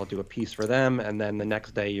Airlines. I'll do a piece for them, and then the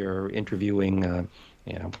next day you're interviewing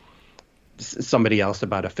somebody else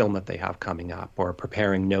about a film that they have coming up, or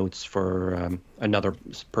preparing notes for another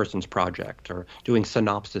person's project, or doing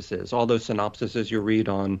synopsises. All those synopsises you read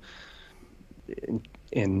on,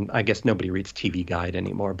 I guess nobody reads TV Guide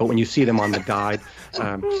anymore, but when you see them on the guide,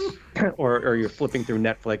 or you're flipping through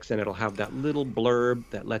Netflix and it'll have that little blurb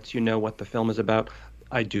that lets you know what the film is about.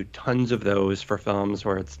 I do tons of those for films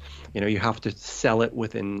where it's, you have to sell it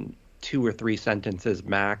within 2 or 3 sentences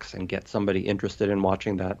max and get somebody interested in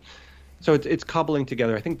watching that. So it's cobbling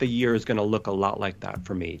together. I think the year is going to look a lot like that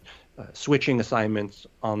for me. Switching assignments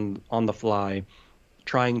on the fly,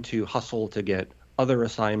 trying to hustle to get other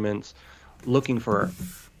assignments, looking for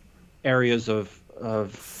areas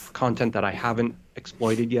of content that I haven't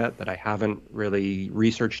exploited yet, that I haven't really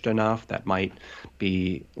researched enough, that might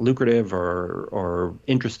be lucrative or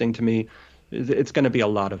interesting to me. It's going to be a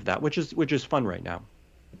lot of that, which is fun right now.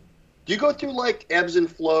 Do you go through like ebbs and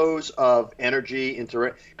flows of energy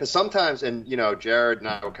because sometimes, and Jared and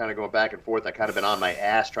I were kind of going back and forth. I kind of been on my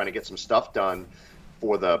ass trying to get some stuff done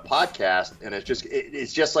for the podcast, and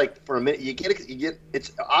it's just like for a minute you get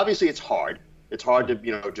it's obviously it's hard. It's hard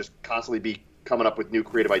to just constantly be coming up with new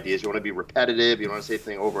creative ideas. You want to be repetitive. You don't want to say the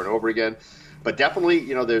thing over and over again. But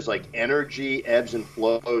definitely, there's like energy ebbs and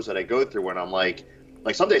flows that I go through when I'm like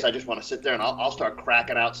some days I just want to sit there and I'll start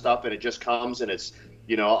cracking out stuff, and it just comes, and it's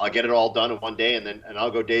I'll get it all done in one day, and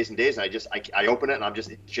I'll go days and days, and I open it, and it's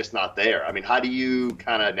just not there. I mean, how do you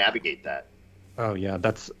kind of navigate that? Oh yeah,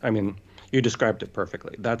 you described it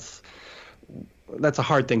perfectly. That's a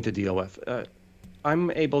hard thing to deal with.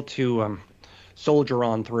 I'm able to soldier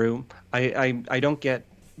on through. I don't get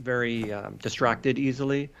very distracted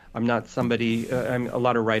easily. I'm not somebody. A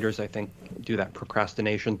lot of writers, I think, do that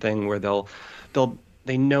procrastination thing where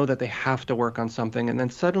they know that they have to work on something, and then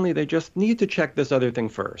suddenly they just need to check this other thing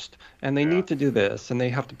first, and they need to do this, and they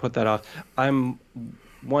have to put that off. I'm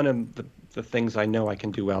one of the things I know I can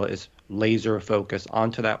do well is laser focus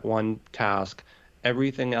onto that one task.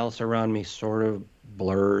 Everything else around me sort of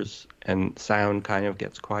blurs, and sound kind of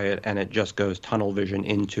gets quiet, and it just goes tunnel vision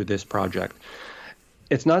into this project.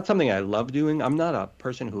 It's not something I love doing. I'm not a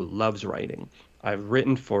person who loves writing. I've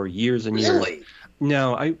written for years and years. Really?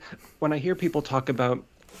 No, when I hear people talk about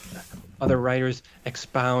other writers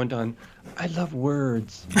expound on, I love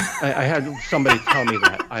words. I had somebody tell me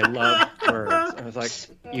that. I love words. I was like,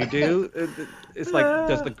 you do? It's like,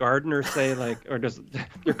 does the gardener say or does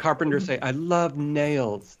your carpenter say, I love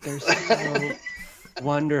nails. They're so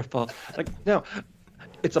wonderful. Like, no,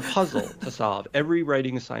 it's a puzzle to solve. Every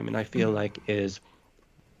writing assignment, I feel like,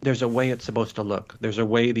 there's a way it's supposed to look. There's a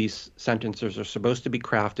way these sentences are supposed to be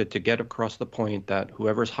crafted to get across the point that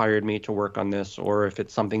whoever's hired me to work on this, or if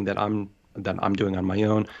it's something that I'm doing on my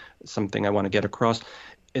own, something I want to get across,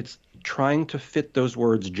 it's trying to fit those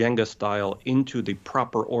words Jenga style into the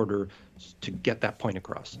proper order to get that point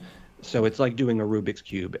across. So it's like doing a Rubik's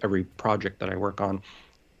Cube every project that I work on.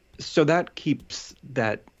 So that keeps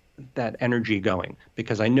that energy going,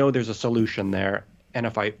 because I know there's a solution there. And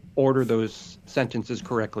if I order those sentences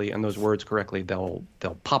correctly and those words correctly, they'll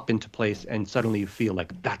pop into place, and suddenly you feel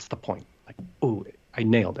like that's the point. Like, oh, I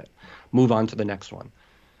nailed it. Move on to the next one.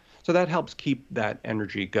 So that helps keep that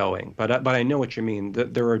energy going. But I know what you mean.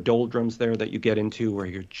 There are doldrums there that you get into where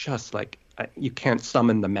you're just like, you can't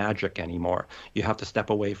summon the magic anymore. You have to step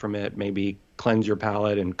away from it, maybe cleanse your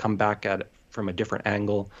palate and come back at it from a different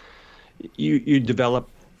angle. You develop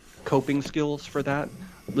coping skills for that,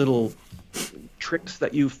 little tricks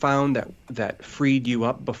that you found that freed you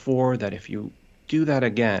up before, that if you do that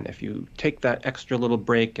again, if you take that extra little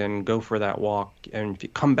break and go for that walk, and if you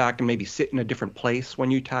come back and maybe sit in a different place when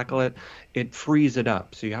you tackle it, it frees it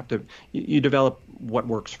up. So you develop what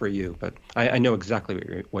works for you. But I know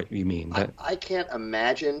exactly what you mean. I can't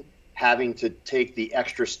imagine having to take the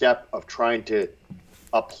extra step of trying to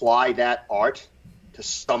apply that art to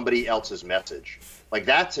somebody else's message. Like,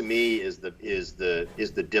 that to me is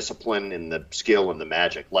the discipline and the skill and the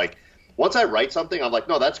magic. Like, once I write something, I'm like,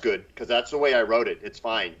 no, that's good, because that's the way I wrote it. It's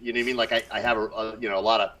fine. You know what I mean? Like, I have a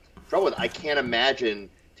lot of trouble with it. I can't imagine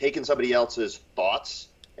taking somebody else's thoughts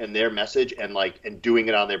and their message and doing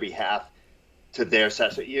it on their behalf to their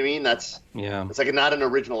session. You know what I mean? It's like not an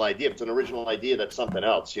original idea. If it's an original idea, that's something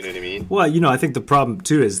else. You know what I mean? Well, I think the problem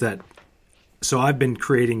too is that, so I've been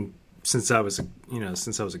creating since I was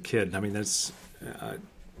a kid. I mean, that's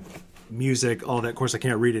music, all that. Of course, I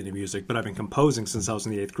can't read any music, but I've been composing since I was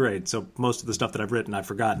in the 8th grade. So most of the stuff that I've written, I've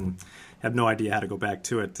forgotten. Have no idea how to go back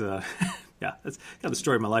to it. Yeah, that's kind of the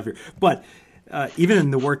story of my life here. But even in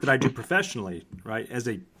the work that I do professionally, right, as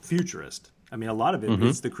a futurist, I mean, a lot of it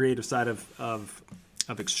is the creative side of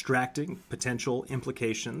extracting potential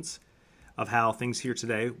implications of how things here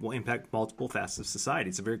today will impact multiple facets of society.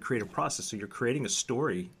 It's a very creative process. So you're creating a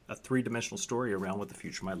story, a three-dimensional story around what the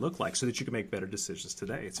future might look like so that you can make better decisions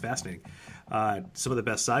today. It's fascinating. Some of the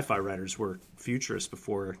best sci-fi writers were futurists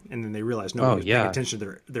before, and then they realized nobody was paying attention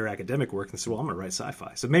to their academic work, and said, well, I'm going to write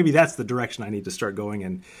sci-fi. So maybe that's the direction I need to start going,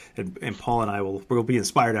 and Paul and I will be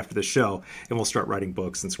inspired after this show, and we'll start writing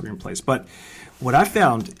books and screenplays. But what I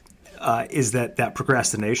found is that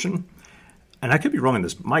procrastination, and I could be wrong on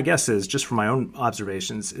this. My guess is, just from my own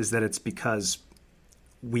observations, is that it's because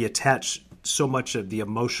we attach so much of the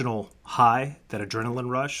emotional high, that adrenaline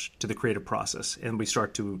rush, to the creative process, and we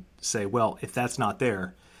start to say, well, if that's not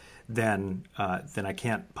there, then I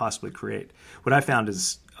can't possibly create. What I found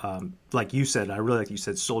is, like you said, I really like you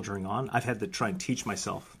said, soldiering on. I've had to try and teach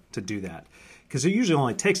myself to do that, because it usually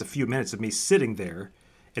only takes a few minutes of me sitting there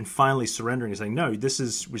and finally surrendering and saying, no,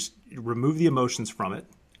 remove the emotions from it,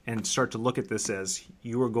 and start to look at this as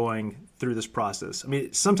you are going through this process. I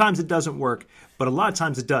mean, sometimes it doesn't work, but a lot of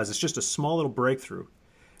times it does. It's just a small little breakthrough.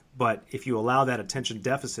 But if you allow that attention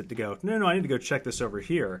deficit to go, no, I need to go check this over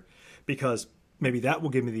here, because maybe that will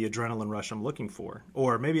give me the adrenaline rush I'm looking for.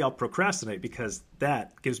 Or maybe I'll procrastinate because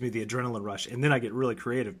that gives me the adrenaline rush. And then I get really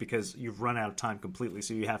creative because you've run out of time completely,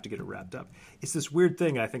 so you have to get it wrapped up. It's this weird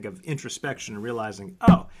thing, I think, of introspection and realizing,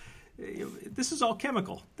 this is all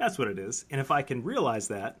chemical. That's what it is. And if I can realize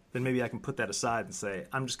that, then maybe I can put that aside and say,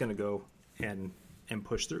 I'm just going to go and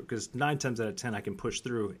push through. Because 9 times out of 10, I can push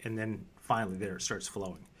through, and then finally there it starts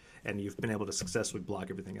flowing. And you've been able to successfully block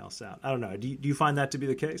everything else out. I don't know. Do you find that to be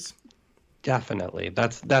the case? Definitely.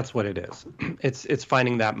 That's what it is. It's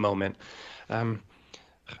finding that moment.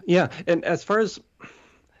 Yeah. And as far as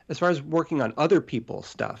working on other people's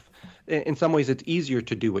stuff, in some ways it's easier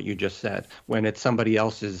to do what you just said when it's somebody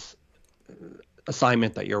else's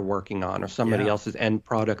assignment that you're working on or somebody else's end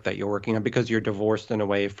product that you're working on, because you're divorced in a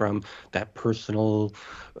way from that personal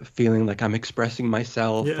feeling like I'm expressing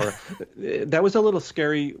myself. Or that was a little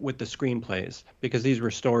scary with the screenplays, because these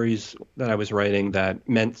were stories that I was writing that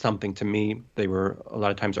meant something to me. They were a lot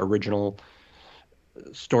of times original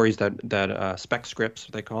stories that spec scripts,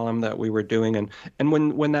 they call them, that we were doing, and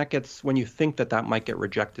when you think that might get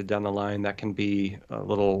rejected down the line, that can be a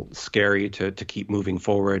little scary to keep moving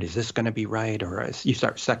forward. Is this going to be right? Or you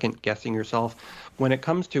start second guessing yourself. When it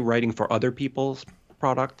comes to writing for other people's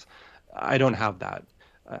product, I don't have that.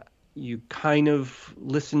 You kind of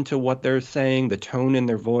listen to what they're saying, the tone in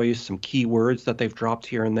their voice, some key words that they've dropped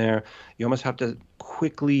here and there. You almost have to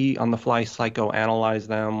quickly on the fly psychoanalyze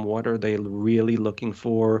them. What are they really looking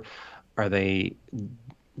for? Do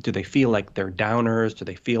they feel like they're downers? Do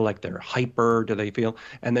they feel like they're hyper?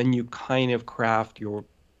 And then you kind of craft your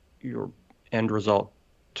end result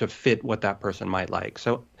to fit what that person might like.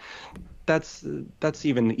 So that's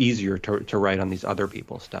even easier to write on these other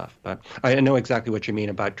people's stuff. But I know exactly what you mean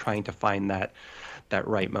about trying to find that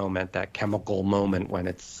right moment, that chemical moment when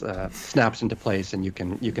it's snaps into place and you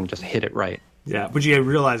can just hit it right. Yeah, but you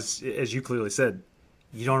realize, as you clearly said,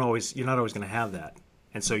 you're not always going to have that,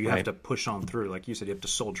 and so you have to push on through. Like you said, you have to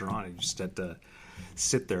soldier on. You just have to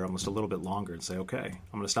sit there almost a little bit longer and say, okay,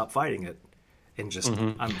 I'm going to stop fighting it, and just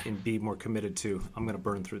and be more committed to, I'm going to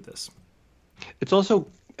burn through this. It's also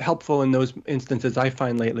helpful in those instances, I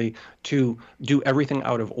find lately, to do everything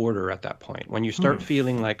out of order at that point. When you start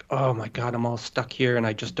feeling like, oh my God, I'm all stuck here and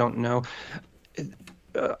I just don't know.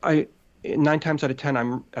 9 times out of 10,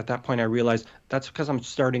 I'm at that point, I realize that's because I'm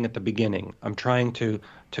starting at the beginning. I'm trying to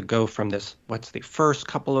go from this, what's the first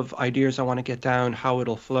couple of ideas I want to get down, how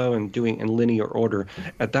it'll flow, and doing in linear order.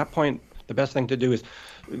 At that point, the best thing to do is,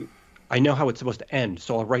 I know how it's supposed to end,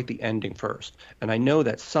 so I'll write the ending first. And I know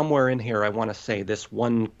that somewhere in here I want to say this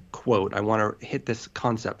one quote. I want to hit this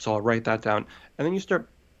concept, so I'll write that down. And then you start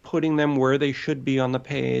putting them where they should be on the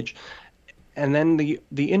page. And then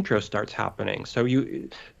the intro starts happening. So you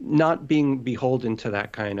not being beholden to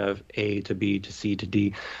that kind of A to B to C to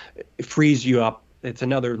D, it frees you up. It's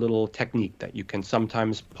another little technique that you can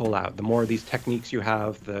sometimes pull out. The more of these techniques you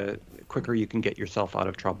have, the quicker you can get yourself out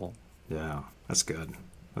of trouble. Yeah, that's good.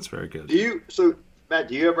 That's very good. Matt,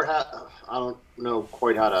 do you ever have? I don't know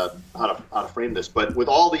quite how to frame this, but with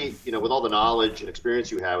all the knowledge and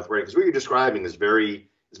experience you have with writing, because what you're describing is very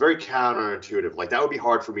counterintuitive. Like that would be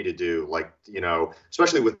hard for me to do. Like,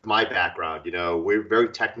 especially with my background, we're very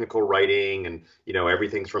technical writing, and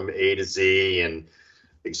everything's from A to Z and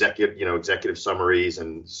executive summaries,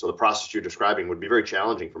 and so the process you're describing would be very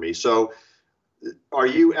challenging for me. So, are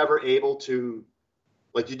you ever able to,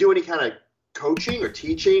 do you do any kind of coaching or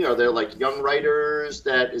teaching? Are there like young writers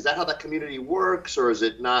is that how that community works, or is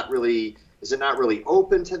it not really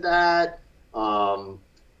open to that?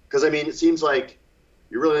 Because it seems like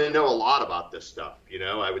you really know a lot about this stuff.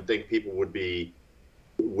 I would think people would be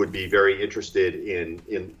very interested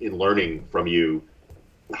in learning from you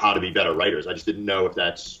how to be better writers. I just didn't know if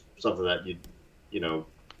that's something that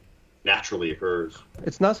naturally occurs.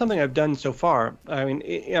 It's not something I've done so far. On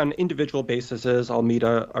individual basis, I'll meet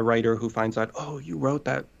a writer who finds out, oh, you wrote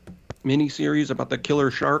that mini series about the killer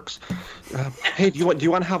sharks. Hey, do you want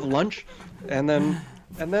to have lunch? And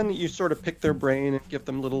then you sort of pick their brain and give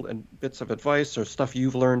them little bits of advice or stuff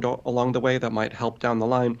you've learned along the way that might help down the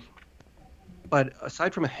line. But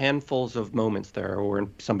aside from handfuls of moments there where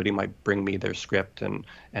somebody might bring me their script and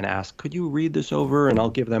ask, could you read this over? And I'll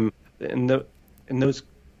give them, in those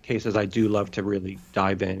cases, I do love to really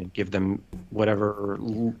dive in and give them whatever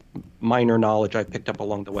minor knowledge I picked up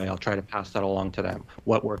along the way. I'll try to pass that along to them,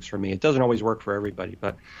 what works for me. It doesn't always work for everybody,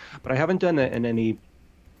 but I haven't done it in any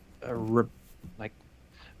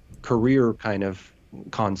career kind of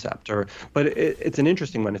concept, but it's an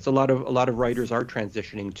interesting one. It's a lot of writers are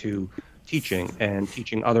transitioning to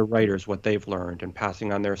teaching other writers what they've learned and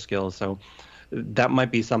passing on their skills. So that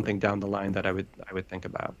might be something down the line that I would think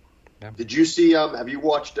about. Yeah. Did you see? Have you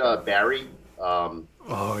watched Barry?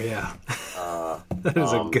 Oh yeah, that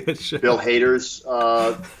is a good show. Bill Hader's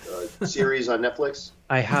series on Netflix.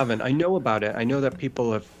 I haven't. I know about it. I know that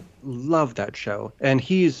people have love that show, and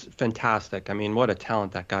he's fantastic. I mean, what a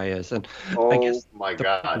talent that guy is. And I Oh guess my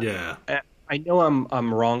God. Yeah. I know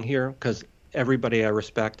I'm wrong here because everybody I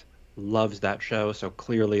respect loves that show, so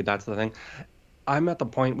clearly that's the thing. I'm at the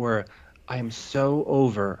point where I am so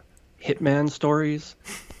over hitman stories,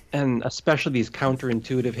 and especially these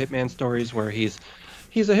counterintuitive hitman stories where he's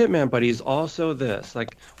a hitman, but he's also this.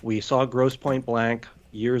 Like we saw Grosse Point Blank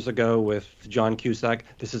years ago with John Cusack.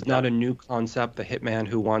 This is not a new concept. The hitman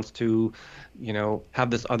who wants to, have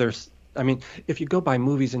this other. I mean, if you go by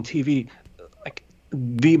movies and TV, like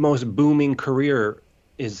the most booming career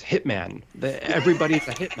is hitman. Everybody's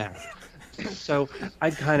a hitman. So I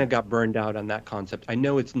kind of got burned out on that concept. I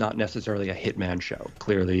know it's not necessarily a hitman show.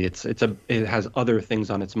 Clearly, it has other things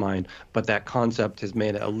on its mind, but that concept has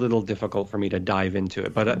made it a little difficult for me to dive into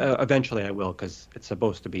it. But eventually, I will because it's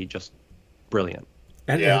supposed to be just brilliant.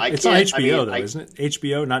 And it's on HBO though, isn't it?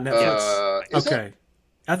 HBO, not Netflix. Okay,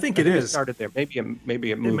 I think it is. It started there.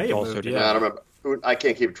 Maybe it moved also. Yeah. I don't remember. I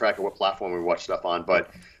can't keep track of what platform we watch stuff on, but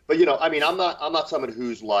I mean, I'm not someone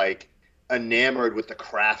who's like enamored with the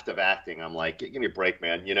craft of acting. I'm like, give me a break,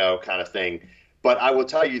 man, kind of thing. But I will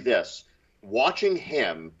tell you this, watching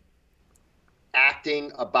him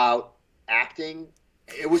acting about acting,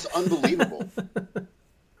 it was unbelievable.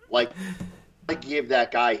 Like, I give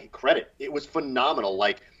that guy credit. It was phenomenal.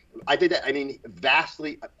 Like, I did that. I mean,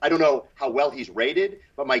 vastly, I don't know how well he's rated,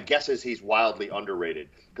 but my guess is he's wildly underrated.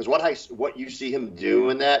 Because what you see him do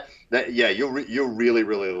in that you'll really,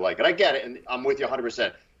 really like it. I get it, and I'm with you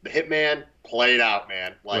 100%. The Hitman played out,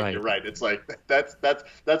 man. Like, right. You're right. It's like that's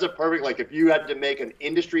a perfect, like, if you had to make an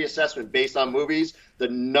industry assessment based on movies, the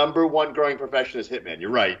number one growing profession is Hitman. You're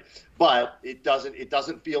right, but it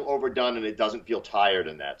doesn't feel overdone and it doesn't feel tired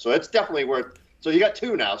in that. So it's definitely worth. So you got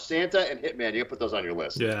two now, Santa and Hitman. You can put those on your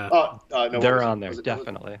list. Yeah. No, they're on there,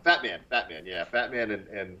 definitely. Fat Man. Yeah, Fat Man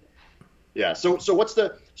and yeah. So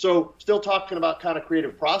still talking about kind of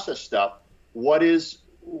creative process stuff.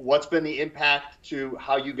 What's been the impact to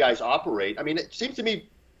how you guys operate? I mean, it seems to me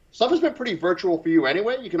stuff has been pretty virtual for you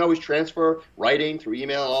anyway. You can always transfer writing through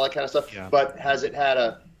email and all that kind of stuff. Yeah. But has it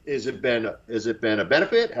been a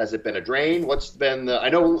benefit? Has it been a drain? What's been I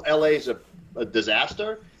know LA's a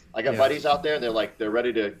disaster. I got buddies out there and they're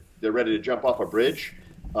ready to jump off a bridge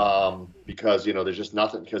because there's just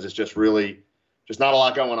nothing, because it's just really just not a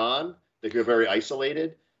lot going on. They feel very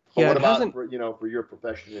isolated. But what about for your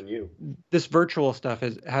profession and you? This virtual stuff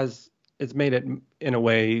it's made it in a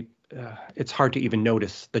way it's hard to even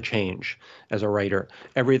notice the change as a writer.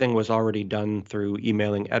 Everything was already done through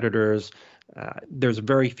emailing editors. There's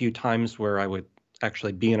very few times where I would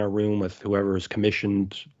actually be in a room with whoever is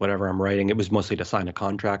commissioned whatever I'm writing. It was mostly to sign a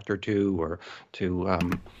contract or two, or to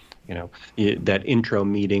that intro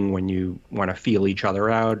meeting when you want to feel each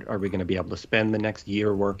other out. Are we going to be able to spend the next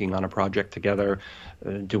year working on a project together?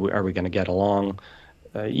 Are we going to get along?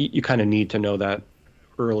 You kind of need to know that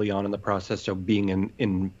early on in the process. So being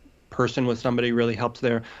in person with somebody really helps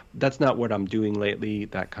there. That's not what I'm doing lately,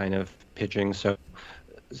 that kind of pitching. So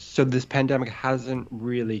this pandemic hasn't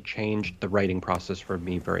really changed the writing process for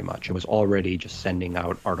me very much. It was already just sending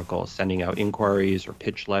out articles, sending out inquiries or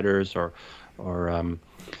pitch letters or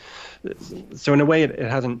so in a way, it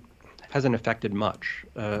hasn't affected much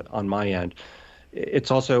on my end.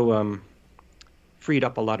 It's also freed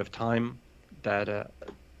up a lot of time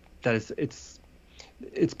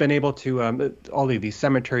it's been able to all of these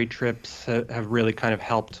cemetery trips have really kind of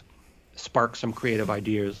helped spark some creative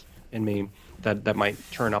ideas in me that might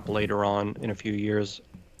turn up later on in a few years.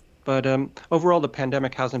 But overall, the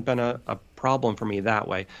pandemic hasn't been a problem for me that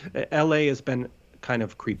way. LA has been kind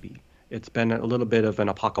of creepy. It's been a little bit of an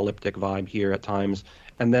apocalyptic vibe here at times,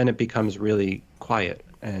 and then it becomes really quiet,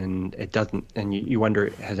 and it doesn't. And you wonder,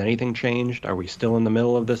 has anything changed? Are we still in the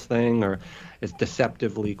middle of this thing, or it's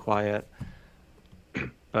deceptively quiet?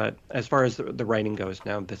 But as far as the writing goes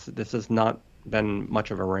now, this has not been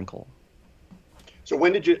much of a wrinkle. So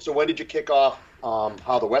when did you kick off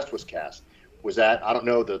How the West Was Cast? Was that, I don't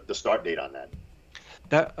know the start date on that?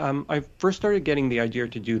 That I first started getting the idea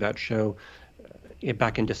to do that show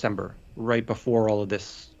back in December, right before all of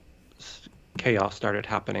this chaos started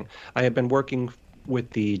happening. I had been working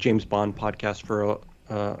with the James Bond podcast for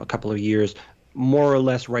a couple of years, more or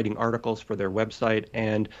less writing articles for their website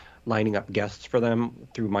and lining up guests for them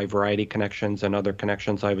through my Variety connections and other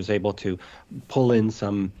connections. I was able to pull in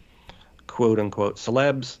some quote-unquote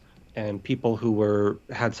celebs and people who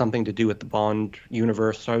had something to do with the Bond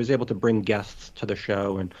universe. So I was able to bring guests to the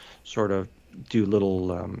show and sort of do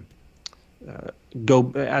little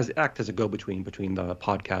act as a go-between between the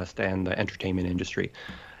podcast and the entertainment industry.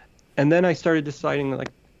 And then I started deciding,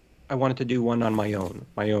 like, I wanted to do one on my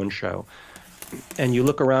own show. And you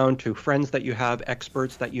look around to friends that you have,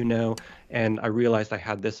 experts that you know, and I realized I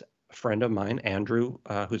had this friend of mine, Andrew,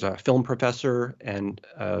 who's a film professor, and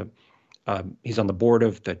he's on the board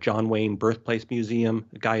of the John Wayne Birthplace Museum.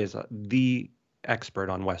 The guy is the expert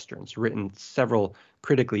on Westerns, written several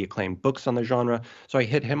critically acclaimed books on the genre. So I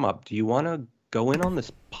hit him up. Do you want to go in on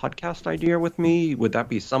this podcast idea with me? Would that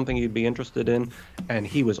be something you'd be interested in? And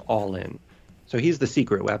he was all in. So he's the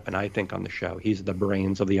secret weapon, I think, on the show. He's the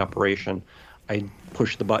brains of the operation. I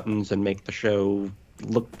push the buttons and make the show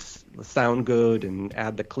sound good and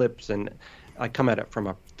add the clips. And I come at it from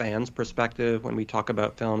a fan's perspective when we talk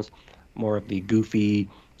about films, more of the goofy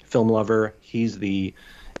film lover. He's the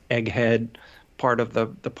egghead part of the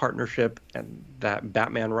partnership, and that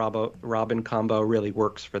Batman Robin combo really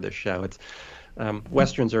works for this show. It's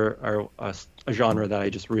Westerns are a genre that I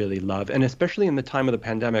just really love, and especially in the time of the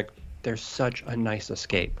pandemic, they're such a nice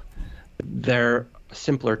escape. They're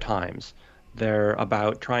simpler times. They're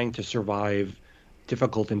about trying to survive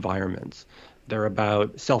difficult environments. They're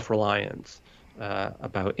about self-reliance,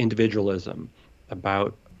 about individualism,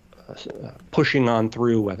 about pushing on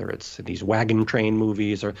through, whether it's these wagon train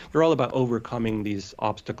movies, or they're all about overcoming these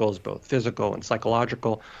obstacles, both physical and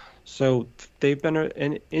psychological. So they've been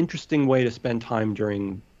an interesting way to spend time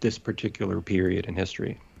during this particular period in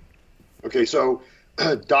history. Okay, so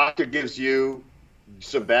doctor gives you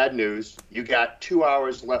some bad news. You got 2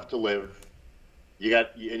 hours left to live. You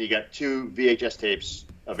got 2 VHS tapes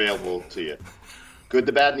available to you. Good,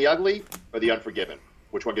 the Bad, and the Ugly, or The Unforgiven?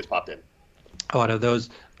 Which one gets popped in? Oh, out of those,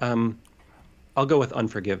 I'll go with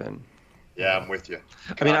Unforgiven. Yeah, I'm with you.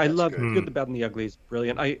 God, I mean, I love Good, the Bad, and the Ugly is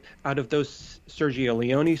brilliant. Out of those Sergio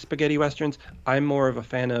Leone spaghetti westerns, I'm more of a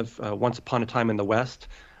fan of Once Upon a Time in the West.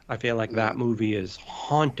 I feel like that movie is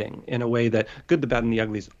haunting in a way that Good, the Bad, and the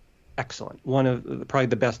Ugly is excellent. One of probably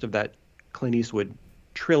the best of that Clint Eastwood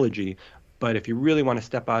trilogy. But if you really want to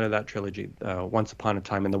step out of that trilogy, Once Upon a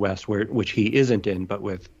Time in the West, which he isn't in, but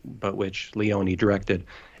which Leone directed,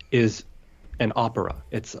 is an opera.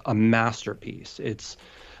 It's a masterpiece. It's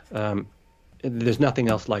there's nothing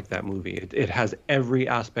else like that movie. It has every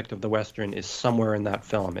aspect of the Western is somewhere in that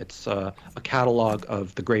film. It's a catalog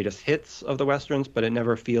of the greatest hits of the Westerns, but it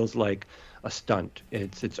never feels like a stunt.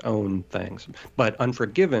 It's its own things. But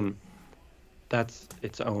Unforgiven, that's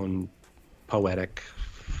its own poetic.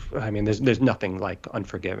 I mean, there's nothing like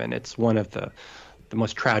Unforgiven. It's one of the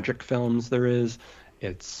most tragic films there is.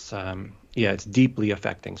 It's it's deeply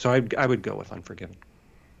affecting. So I would go with Unforgiven.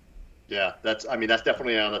 Yeah, that's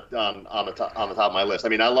definitely on the top of my list. I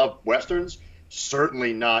mean, I love Westerns.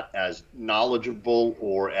 Certainly not as knowledgeable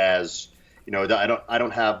or as, I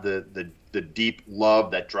don't have the deep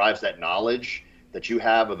love that drives that knowledge that you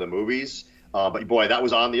have of the movies. But boy, that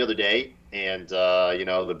was on the other day. And,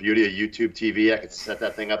 the beauty of YouTube TV, I could set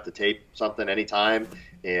that thing up to tape something anytime.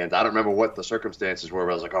 And I don't remember what the circumstances were,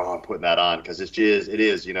 but I was like, oh, I'm putting that on because it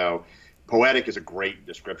is, poetic is a great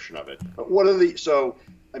description of it. But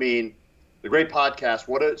the great podcast,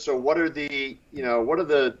 what are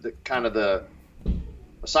the kind of the,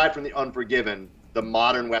 aside from the Unforgiven, the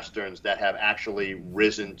modern Westerns that have actually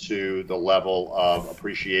risen to the level of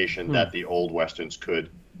appreciation that the old Westerns could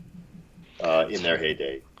in their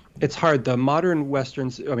heyday? It's hard. The modern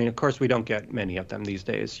Westerns, I mean, of course, we don't get many of them these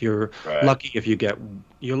days. You're lucky if you get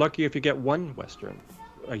one Western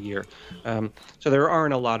a year. So there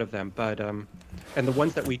aren't a lot of them, but and the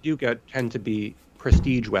ones that we do get tend to be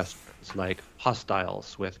prestige Westerns, like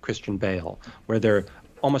Hostiles with Christian Bale, where they're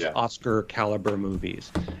almost Oscar caliber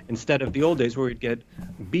movies, instead of the old days where we'd get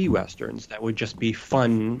B Westerns that would just be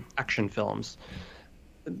fun action films.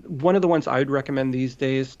 One of the ones I would recommend these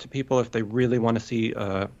days to people if they really want to see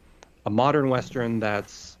a modern Western that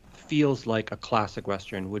feels like a classic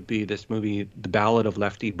Western would be this movie, The Ballad of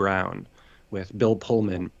Lefty Brown, with Bill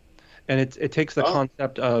Pullman. And it takes the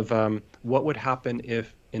concept of what would happen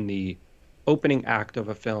if in the opening act of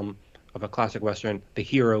a film, of a classic Western, the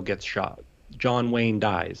hero gets shot. John Wayne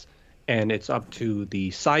dies. And it's up to the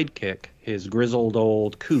sidekick, his grizzled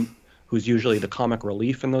old coot, who's usually the comic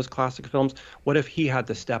relief in those classic films. What if he had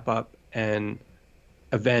to step up and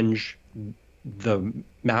avenge the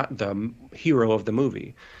hero of the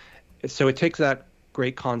movie? So it takes that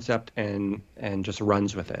great concept and just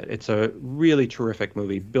runs with it. It's a really terrific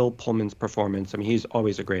movie. Bill Pullman's performance, I mean, he's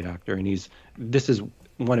always a great actor, and this is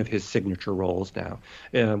one of his signature roles now.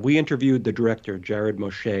 We interviewed the director, Jared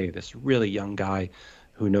Moshe, this really young guy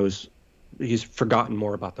who he's forgotten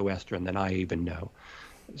more about the Western than I even know.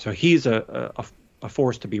 So he's a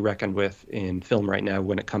force to be reckoned with in film right now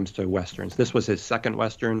when it comes to Westerns. This was his second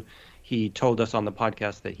Western. He told us on the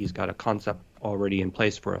podcast that he's got a concept already in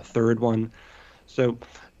place for a third one. So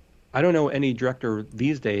I don't know any director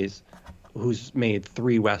these days who's made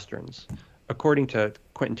 3 Westerns. According to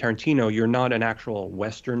Quentin Tarantino, you're not an actual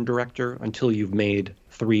Western director until you've made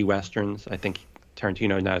 3 Westerns. I think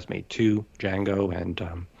Tarantino now has made 2, Django and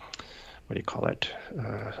what do you call it?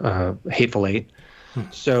 Hateful Eight.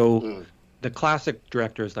 So the classic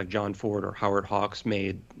directors like John Ford or Howard Hawks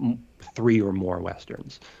made 3 or more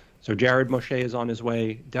Westerns. So Jared Moshe is on his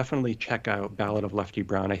way. Definitely check out Ballad of Lefty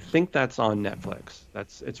Brown. I think that's on Netflix.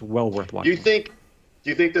 It's well worth watching. Do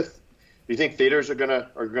you think theaters are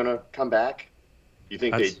gonna come back? Do you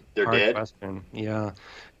think they're hard dead? Question. Yeah,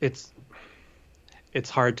 it's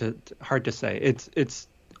hard to say. It's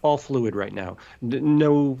all fluid right now.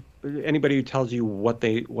 No, anybody who tells you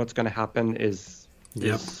what's going to happen is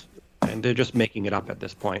and they're just making it up at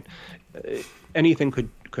this point. Anything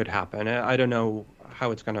could happen. I don't know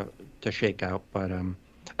how it's going to shake out, but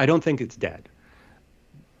I don't think it's dead.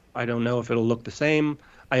 I don't know if it'll look the same.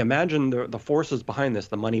 I imagine the forces behind this,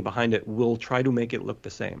 the money behind it, will try to make it look the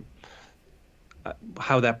same.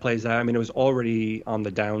 How that plays out, I mean, it was already on the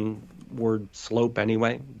downward slope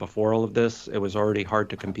anyway. Before all of this, it was already hard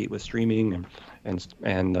to compete with streaming,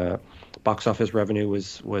 and box office revenue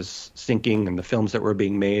was sinking, and the films that were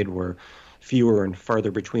being made were fewer and farther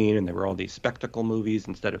between, and there were all these spectacle movies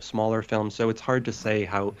instead of smaller films. So it's hard to say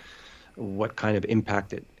what kind of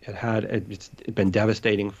impact it had. It's been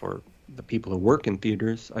devastating for the people who work in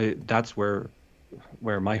theaters. That's where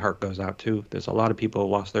my heart goes out to. There's a lot of people who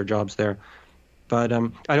lost their jobs there. But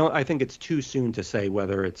I think it's too soon to say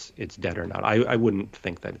whether it's dead or not. I wouldn't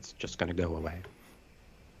think that it's just going to go away.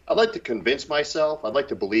 I'd like to convince myself. I'd like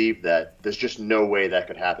to believe that there's just no way that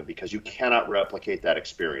could happen because you cannot replicate that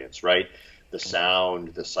experience, right? The sound,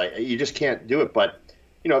 the sight, you just can't do it. But,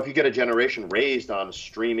 if you get a generation raised on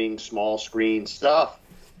streaming small screen stuff,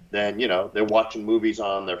 then, they're watching movies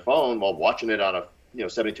on their phone while watching it on a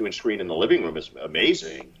 72-inch screen in the living room is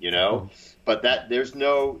amazing, But there's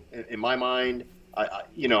no, in my mind,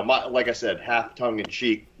 like I said, half tongue in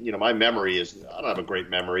cheek, my memory is, I don't have a great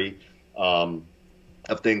memory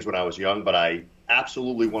of things when I was young, but I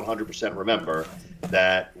absolutely 100% remember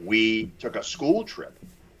that we took a school trip.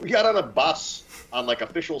 We got on a bus on like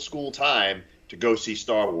official school time to go see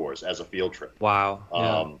Star Wars as a field trip.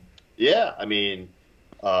 Wow. Yeah. I mean,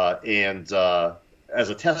 and as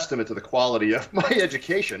a testament to the quality of my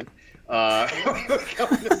education, we were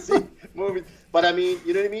coming to see movies. But I mean,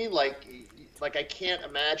 you know what I mean? Like I can't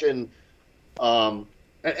imagine. And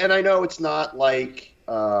I know it's not like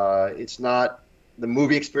the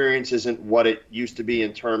movie experience isn't what it used to be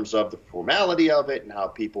in terms of the formality of it and how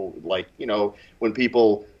people when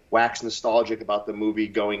people wax nostalgic about the movie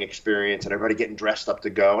going experience and everybody getting dressed up to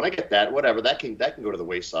go. And I get that, whatever, that can go to the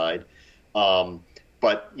wayside.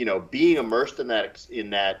 But being immersed in that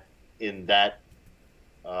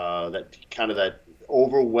kind of that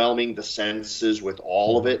overwhelming the senses with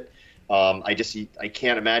all of it, I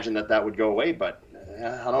can't imagine that would go away. But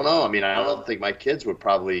I don't know. I mean, I don't think my kids would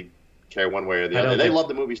probably care one way or the other. They love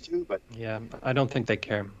the movies too, but yeah, I don't think they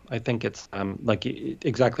care. I think it's like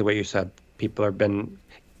exactly what you said.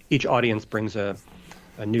 Each audience brings a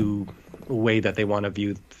new way that they want to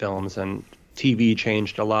view films, and TV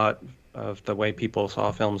changed a lot of the way people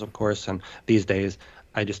saw films, of course. And these days,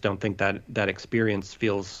 I just don't think that experience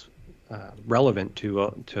feels relevant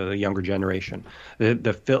to the younger generation.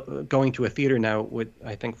 Going to a theater now,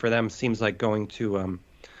 I think for them seems like going to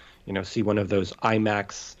see one of those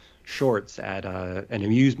IMAX shorts at an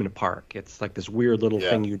amusement park. It's like this weird little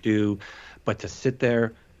thing you do, but to sit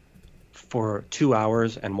there for 2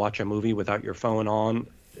 hours and watch a movie without your phone on,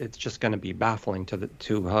 it's just going to be baffling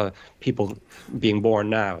to people being born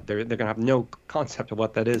now. They're going to have no concept of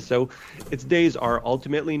what that is. So its days are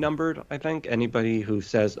ultimately numbered, I think. Anybody who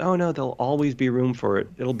says, oh, no, there'll always be room for it,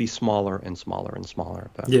 it'll be smaller and smaller and smaller.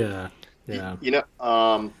 But, yeah.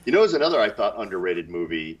 There's another, I thought, underrated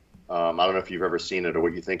movie. I don't know if you've ever seen it or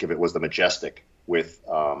what you think of it, was The Majestic with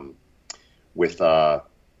Jim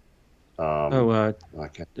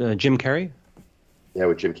Carrey? Yeah,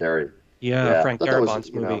 with Jim Carrey. Yeah, Frank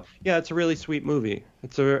Darabont's movie. Yeah, it's a really sweet movie.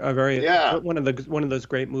 It's a very one of those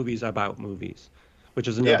great movies about movies, which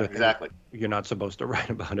is another thing you're not supposed to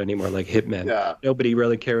write about anymore, like Hitmen. Yeah. Nobody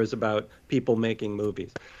really cares about people making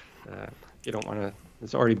movies. You don't want to.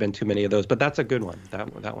 There's already been too many of those, but that's a good one.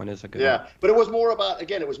 That one is a good one. Yeah, but it was more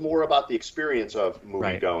about the experience of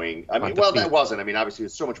movie going. I mean, that wasn't. I mean, obviously,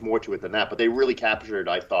 there's so much more to it than that, but they really captured,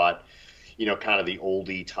 I thought, kind of the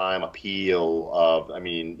oldie time appeal of,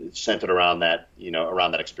 centered around that,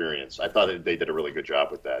 around that experience. I thought they did a really good job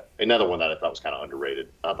with that. Another one that I thought was kind of underrated.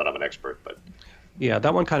 Not that I'm an expert, but Yeah,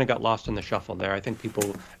 that one kind of got lost in the shuffle there. I think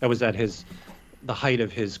it was at the height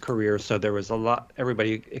of his career, so there was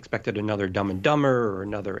everybody expected another Dumb and Dumber or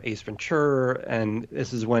another Ace Ventura, and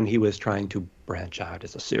this is when he was trying to branch out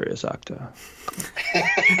as a serious actor.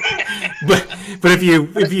 but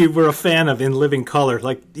if you were a fan of In Living Color,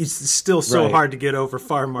 like, it's still so hard to get over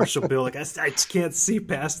Fire Marshal Bill. Like, I can't see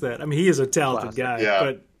past that. I mean, he is a talented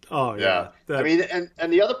guy, but I mean,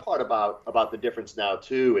 and the other part about the difference now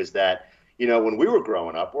too is that, you know, when we were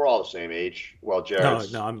growing up, we're all the same age. Well,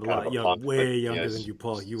 Jared's no, I'm a lot young, way younger than you,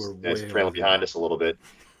 Paul. You were way trailing behind us a little bit.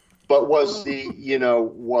 But when the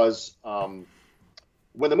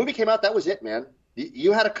movie came out, that was it, man.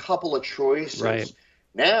 You had a couple of choices. Right.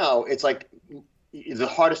 Now it's like the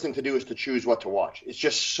hardest thing to do is to choose what to watch. It's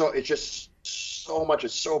just so much.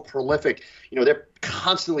 It's so prolific. You know, they're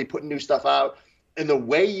constantly putting new stuff out, and the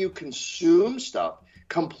way you consume stuff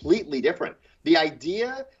completely different. The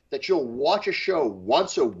idea that you'll watch a show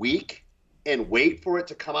once a week and wait for it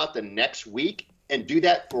to come out the next week and do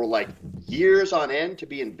that for like years on end to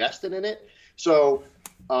be invested in it. So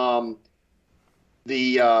probably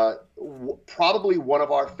one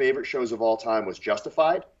of our favorite shows of all time was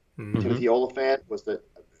Justified. Mm-hmm. Timothy Olyphant was we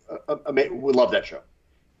love that show.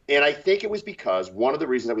 And I think it was because one of the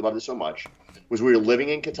reasons that we loved it so much was we were living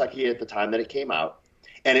in Kentucky at the time that it came out,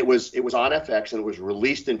 and it was on FX, and it was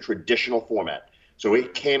released in traditional format. So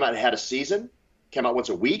it came out, it had a season, came out once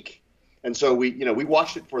a week. And so we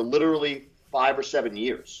watched it for literally 5 or 7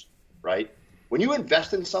 years, right? When you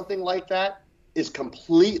invest in something like that, is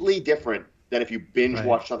completely different than if you binge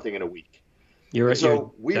watch something in a week. We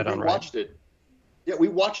watched it. Yeah, we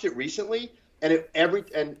watched it recently, and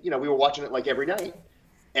we were watching it like every night.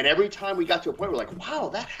 And every time we got to a point, we're like, wow,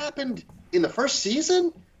 that happened in the first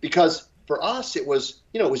season? Because for us, it was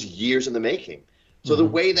years in the making. So the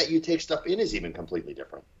way that you take stuff in is even completely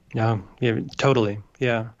different. Yeah, totally.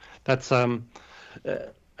 Yeah, that's I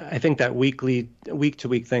think that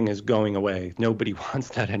week-to-week thing is going away. Nobody wants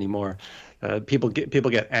that anymore. People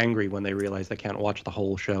get angry when they realize they can't watch the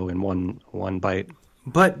whole show in one bite.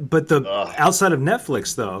 But outside of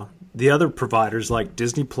Netflix, though, the other providers like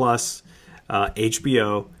Disney Plus,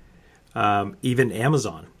 HBO, even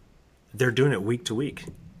Amazon, they're doing it week to week.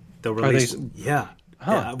 They'll release, yeah,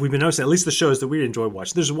 we've been noticing, at least the shows that we enjoy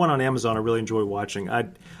watching. There's one on Amazon I really enjoy watching. I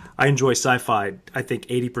enjoy sci-fi. I think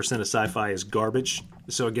 80% of sci-fi is garbage.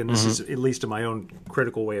 So again, this is, at least in my own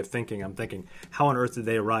critical way of thinking, I'm thinking, how on earth did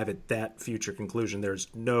they arrive at that future conclusion? There's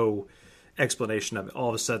no explanation of it. All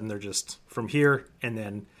of a sudden, they're just from here and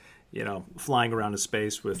then, flying around in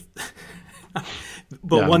space with...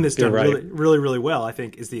 But one that's done really, really, really well, I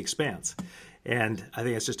think, is The Expanse. And I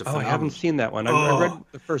think it's just a phenomenal... I haven't seen that one. I read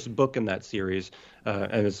the first book in that series,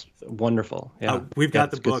 and it's wonderful. Yeah, we've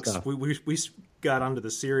got the books. We got onto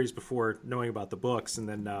the series before knowing about the books, and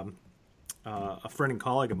then a friend and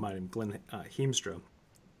colleague of mine, Glenn Heemstra,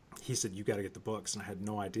 he said, you got to get the books, and I had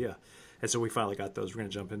no idea. And so we finally got those. We're going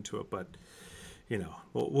to jump into it, but...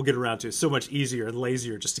 we'll get around to it. It's so much easier and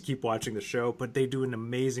lazier just to keep watching the show, but they do an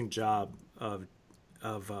amazing job of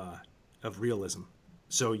realism.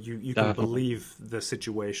 So you can believe the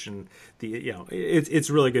situation. It's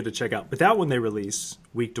really good to check out. But that one they release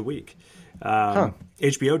week to week.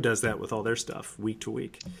 HBO does that with all their stuff week to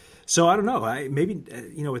week. So I don't know. Maybe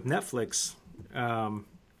with Netflix,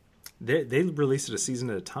 they release it a season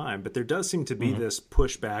at a time, but there does seem to be this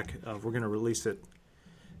pushback of we're going to release it.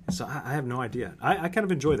 So I have no idea. I kind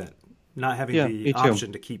of enjoy that, not having the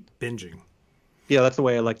option to keep binging. Yeah, that's the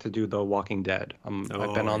way I like to do The Walking Dead. I've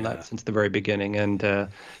been on that since the very beginning, and the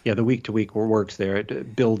week-to-week works there.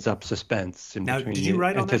 It builds up suspense in between did you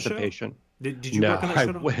write anticipation. On that show? Did you work on that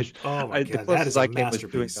show? I wish. Oh my God, that is a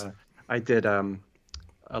masterpiece. I did a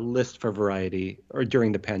list for Variety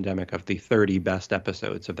during the pandemic of the 30 best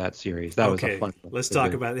episodes of that series. That was a fun one. Let's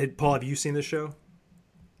talk about it. Paul, have you seen the show?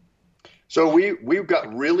 So we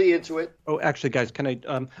got really into it. Oh, actually, guys, can I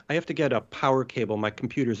have to get a power cable. My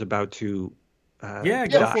computer's about to. Go for it. Yeah,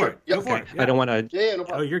 go for it. Yeah. I don't want to. Yeah, no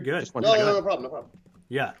problem. Oh, you're good. No problem.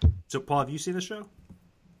 Yeah. So, Paul, have you seen the show?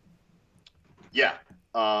 Yeah.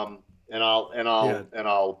 And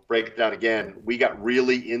I'll break it down again. We got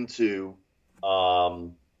really into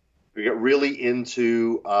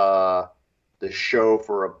the show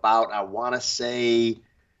for about, I want to say,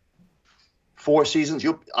 4 seasons.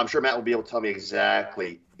 I'm sure Matt will be able to tell me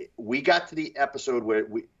exactly. We got to the episode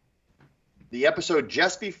the episode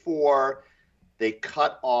just before they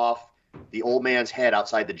cut off the old man's head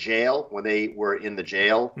outside the jail when they were in the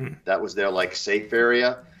jail. That was their safe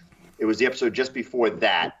area. It was the episode just before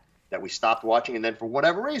that we stopped watching, and then for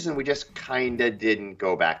whatever reason we just kind of didn't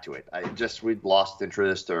go back to it. We'd lost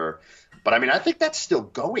interest, or But I mean, I think that's still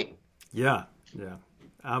going. Yeah.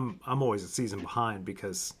 I'm always a season behind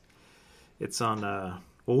because it's on.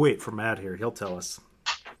 We'll wait for Matt here. He'll tell us.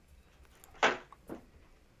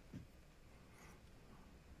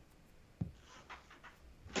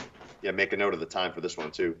 Yeah, make a note of the time for this one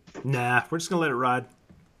too. Nah, we're just gonna let it ride.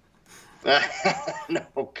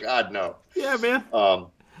 No, God, no. Yeah, man.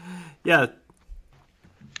 Yeah.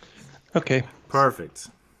 Okay. Perfect.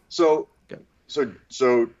 So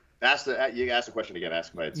you ask the question again.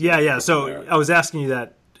 Ask my. Yeah. So I was asking you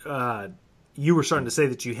that you were starting to say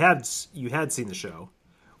that you had seen the show,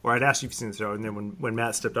 or I'd asked you if you'd seen the show, and then when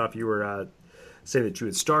Matt stepped off, you were saying that you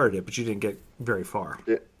had started it, but you didn't get very far.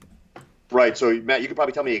 Yeah. Right. So Matt, you could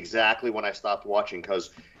probably tell me exactly when I stopped watching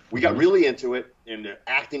because we got really into it, and the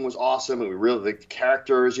acting was awesome, and the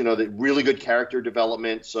characters, the really good character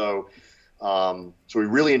development. So we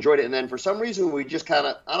really enjoyed it. And then for some reason, we just kind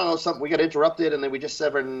of, we got interrupted, and then we just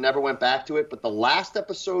never went back to it. But the last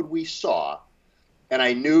episode we saw, and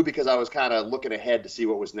I knew because I was kind of looking ahead to see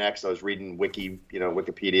what was next. I was reading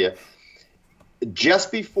Wikipedia. Just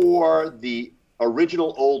before the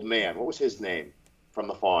original old man, what was his name from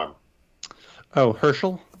the farm? Oh,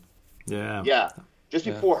 Herschel? Yeah. Yeah. Just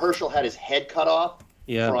before Herschel had his head cut off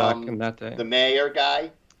from back in that day. The mayor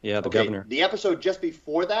guy. Yeah, the governor. The episode just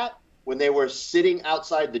before that, when they were sitting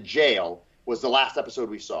outside the jail, was the last episode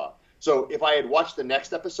we saw. So if I had watched the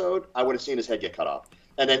next episode, I would have seen his head get cut off.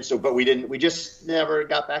 And then but we just never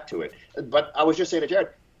got back to it. But I was just saying to Jared,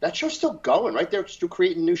 that show's still going, right? They're still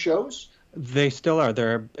creating new shows? They still are.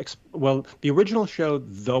 The original show,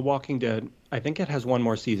 The Walking Dead, I think it has one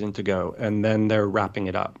more season to go, and then they're wrapping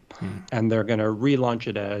it up. And they're going to relaunch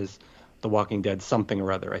it as The Walking Dead something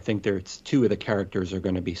or other. I think there's 2 of the characters are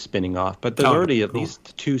going to be spinning off. But there's already at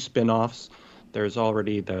least 2 spin-offs. There's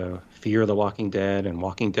already the Fear of the Walking Dead and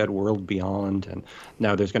Walking Dead World Beyond. And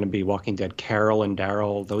now there's going to be Walking Dead Carol and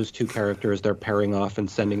Daryl. Those 2 characters, they're pairing off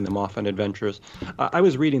and sending them off on adventures. I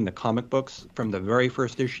was reading the comic books from the very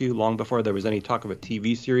first issue, long before there was any talk of a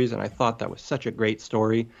TV series, and I thought that was such a great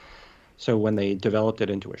story. So when they developed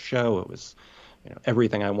it into a show, it was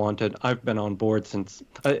everything I wanted. I've been on board since.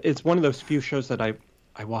 It's one of those few shows that I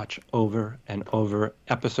watch over and over,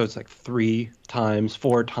 episodes like 3 times,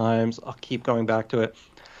 4 times. I'll keep going back to it.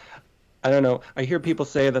 I don't know. I hear people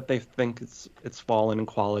say that they think it's fallen in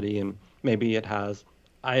quality, and maybe it has.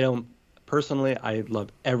 I don't. Personally, I love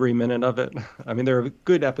every minute of it. I mean, there are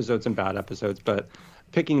good episodes and bad episodes, but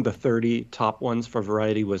picking the 30 top ones for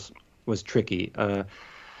variety was tricky.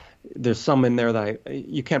 There's some in there that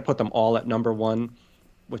you can't put them all at number 1,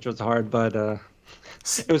 which was hard, but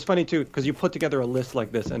it was funny too, because you put together a list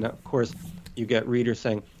like this, and of course you get readers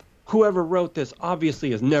saying, whoever wrote this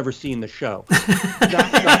obviously has never seen the show. That's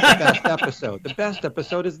not the best episode. The best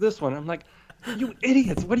episode is this one. I'm like, you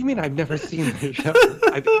idiots, what do you mean I've never seen this show?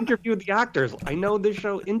 I've interviewed the actors. I know this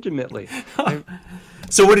show intimately.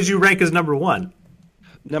 So what did you rank as number 1?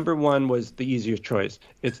 Number 1 was the easiest choice.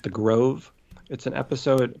 It's The Grove. It's an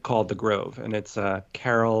episode called The Grove, and it's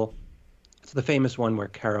Carol. It's the famous one where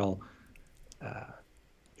Carol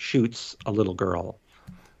shoots a little girl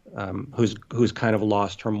who's kind of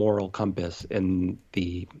lost her moral compass in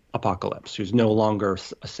the apocalypse, who's no longer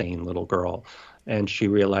a sane little girl, and she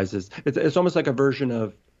realizes it's almost like a version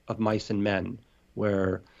of Mice and Men,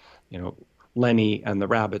 where Lenny and the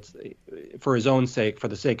rabbits, for his own sake, for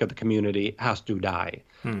the sake of the community, has to die.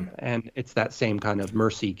 And it's that same kind of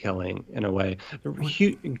mercy killing in a way.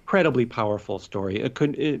 Incredibly powerful story. You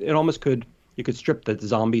could strip the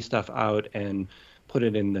zombie stuff out and put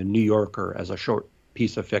it in the New Yorker as a short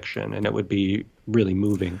piece of fiction, and it would be really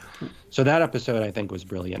moving. So that episode, I think, was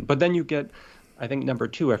brilliant. But then you get, I think, number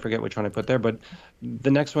 2, I forget which one I put there, but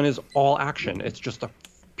the next one is all action. It's just a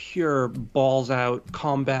pure balls out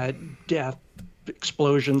combat, death,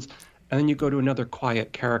 explosions, and then you go to another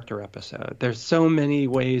quiet character episode. There's so many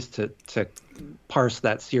ways to parse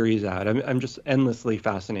that series out. I'm just endlessly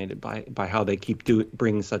fascinated by how they keep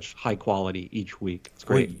bringing such high quality each week. It's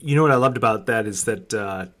great. Well, what I loved about that is that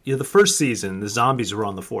the first season the zombies were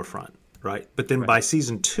on the forefront, right? But then by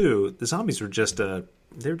season 2, the zombies were just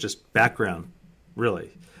background,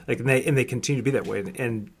 really. And they continue to be that way.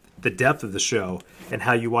 And the depth of the show and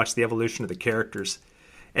how you watch the evolution of the characters.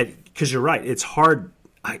 And because you're right, it's hard.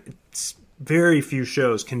 Very few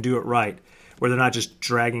shows can do it right, where they're not just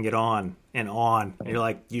dragging it on and on. And you're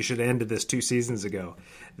like, you should have ended this 2 seasons ago.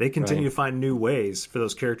 They continue to find new ways for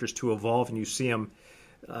those characters to evolve, and you see them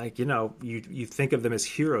like, you think of them as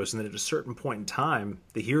heroes, and then at a certain point in time,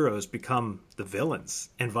 the heroes become the villains,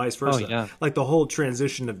 and vice versa. Oh, yeah. Like the whole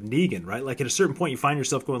transition of Negan, right? Like at a certain point, you find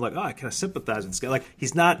yourself going like, oh, I kind of sympathize with this guy. Like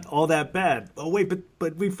he's not all that bad. Oh wait,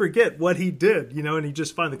 but we forget what he did, and you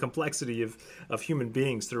just find the complexity of human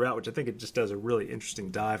beings throughout, which I think it just does a really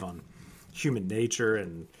interesting dive on human nature.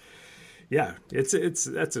 And yeah, that's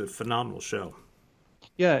a phenomenal show.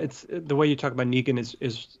 Yeah, it's the way you talk about Negan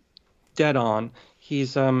is dead on.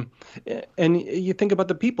 He's and you think about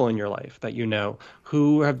the people in your life that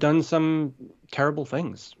who have done some terrible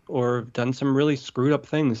things or done some really screwed up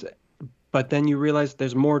things, but then you realize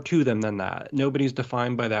there's more to them than that. Nobody's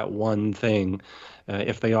defined by that one thing.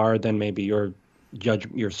 If they are, then maybe your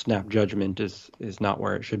snap judgment is not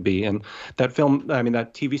where it should be. And that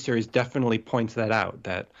that TV series definitely points that out,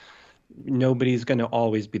 that nobody's going to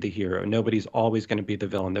always be the hero. Nobody's always going to be the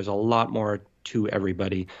villain. There's a lot more to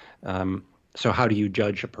everybody. So how do you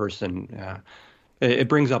judge a person? It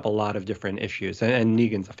brings up a lot of different issues. And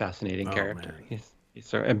Negan's a fascinating character. Man.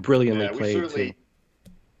 He's brilliantly played.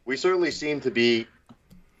 We certainly seem to be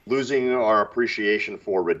losing our appreciation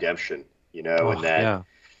for redemption, and that,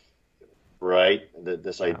 right?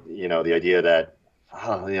 The idea that,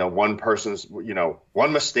 one person's,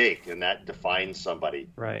 one mistake, and that defines somebody.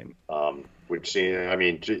 Right. Which, you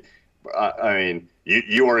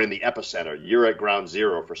are in the epicenter. You're at ground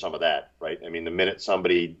zero for some of that, right? I mean, the minute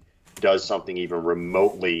somebody does something even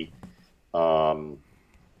remotely, counter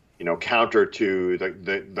to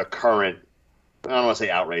the current, I don't want to say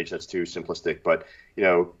outrage, that's too simplistic, but,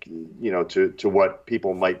 to what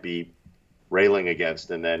people might be railing against,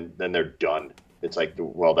 and then they're done. It's like,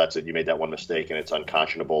 well, that's it. You made that one mistake, and it's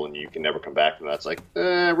unconscionable, and you can never come back from that. It's like,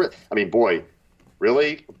 boy,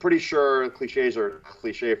 really? I'm pretty sure cliches are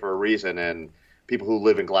cliche for a reason, and people who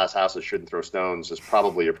live in glass houses shouldn't throw stones is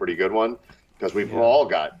probably a pretty good one, because we're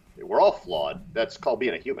all flawed. That's called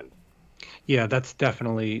being a human. Yeah, that's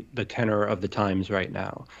definitely the tenor of the times right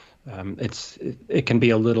now. It can be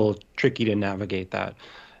a little tricky to navigate that.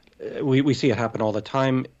 We see it happen all the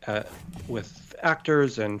time with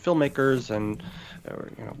actors and filmmakers, and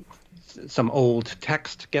some old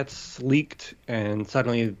text gets leaked, and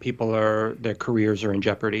suddenly their careers are in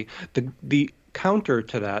jeopardy. The counter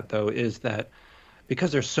to that, though, is that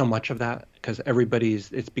because there's so much of that, because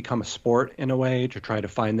it's become a sport in a way to try to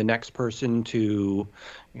find the next person to,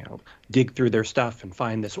 dig through their stuff and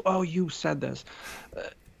find this. Oh, you said this.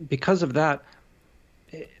 Because of that,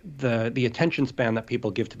 the attention span that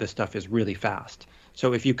people give to this stuff is really fast.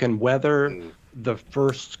 So if you can weather the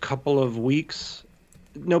first couple of weeks,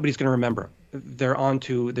 nobody's going to remember.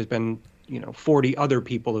 There's been 40 other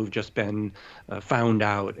people who've just been found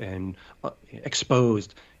out and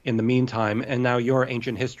exposed in the meantime, and now you're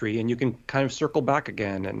ancient history, and you can kind of circle back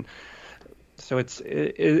again. And so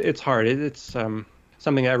it's hard. It's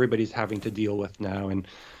something that everybody's having to deal with now, and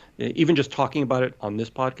even just talking about it on this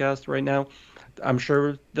podcast right now, I'm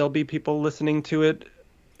sure there'll be people listening to it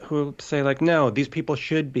who say like, no, these people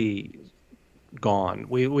should be gone.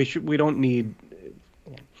 We don't need.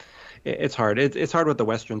 It's hard. It's hard with the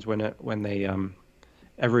Westerns when they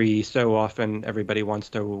every so often everybody wants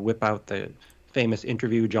to whip out the famous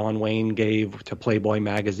interview John Wayne gave to Playboy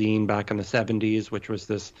magazine back in the 70s, which was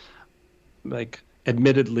this like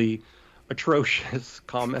admittedly atrocious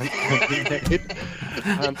comment that he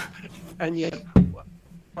made. And yet.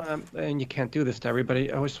 And you can't do this to everybody.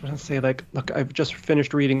 I always want to say, like, look, I've just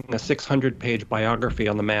finished reading a 600-page biography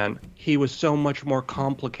on the man. He was so much more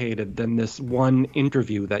complicated than this one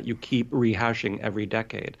interview that you keep rehashing every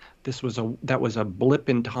decade. That was a blip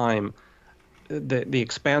in time. The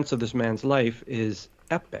expanse of this man's life is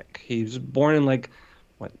epic. He was born in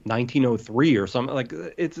 1903 or something. Like,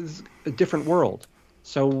 it's a different world.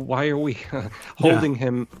 So why are we holding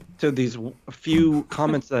him to these few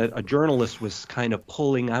comments that a journalist was kind of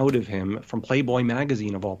pulling out of him from Playboy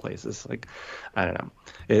magazine of all places? Like, I don't know.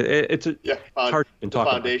 It's hard to talk about.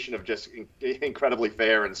 The foundation of just incredibly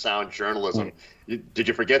fair and sound journalism. Did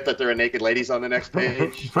you forget that there are naked ladies on the next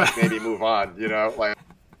page? Maybe move on.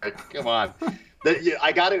 Come on.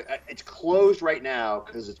 It's closed right now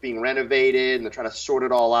because it's being renovated and they're trying to sort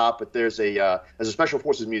it all out. But there's a Special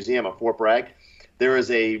Forces Museum at Fort Bragg. There is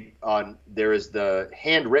the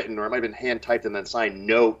handwritten, or it might have been hand typed and then signed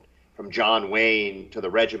note from John Wayne to the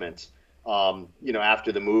regiment,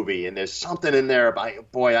 after the movie. And there's something in there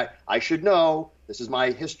about, boy, I should know. This is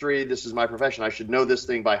my history. This is my profession. I should know this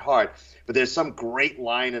thing by heart. But there's some great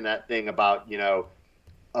line in that thing about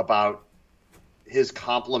his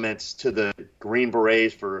compliments to the Green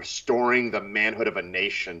Berets for restoring the manhood of a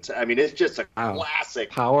nation. I mean, it's just a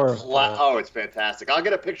classic. Power. Oh, it's fantastic. I'll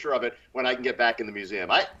get a picture of it when I can get back in the museum.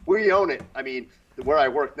 We own it. I mean, where I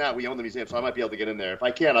work now, we own the museum, so I might be able to get in there. If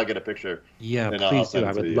I can, I'll get a picture. Yeah, please do.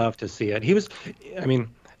 I would love to see it. He was, I mean,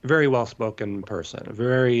 a very well-spoken person, a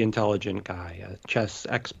very intelligent guy, a chess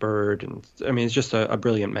expert, and I mean, he's just a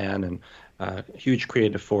brilliant man and a huge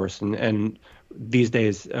creative force. And these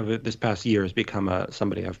days, this past year, has become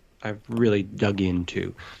somebody I've really dug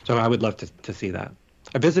into. So I would love to see that.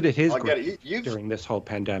 I visited his grave during this whole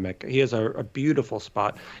pandemic. He has a beautiful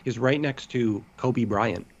spot. He's right next to Kobe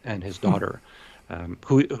Bryant and his daughter,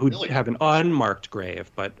 who really? Have an unmarked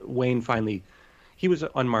grave. But Wayne finally, he was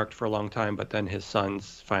unmarked for a long time, but then his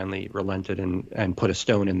sons finally relented and put a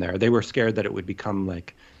stone in there. They were scared that it would become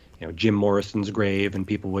like, Jim Morrison's grave and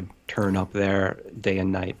people would turn up there day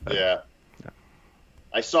and night. But, yeah.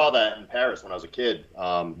 I saw that in Paris when I was a kid,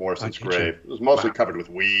 Morrison's grave. It was mostly covered with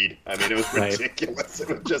weed. I mean, it was ridiculous. It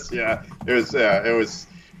was just,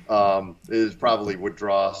 it probably would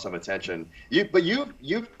draw some attention.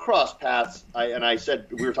 You've crossed paths, and I said,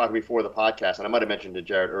 we were talking before the podcast, and I might have mentioned to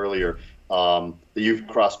Jared earlier, that you've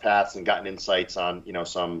crossed paths and gotten insights on,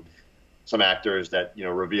 some actors that,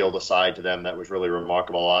 revealed a side to them that was really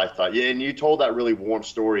remarkable. I thought, and you told that really warm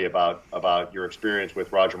story about your experience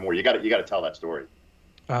with Roger Moore. You got to tell that story.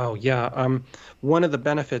 Oh, yeah. One of the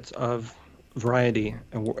benefits of Variety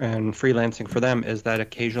and freelancing for them is that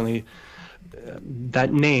occasionally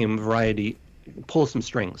that name, Variety, pulls some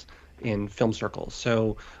strings in film circles.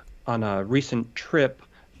 So on a recent trip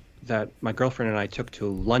that my girlfriend and I took to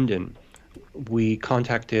London, we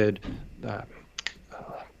contacted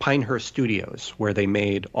Pinehurst Studios, where they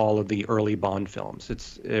made all of the early Bond films.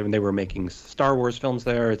 They were making Star Wars films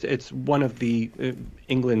there. It's one of the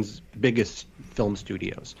England's biggest film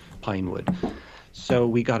studios, Pinewood. So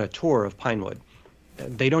we got a tour of Pinewood.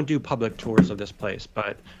 They don't do public tours of this place,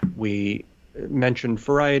 but we mentioned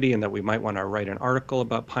Variety and that we might want to write an article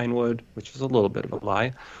about Pinewood, which is a little bit of a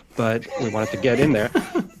lie, but we wanted to get in there.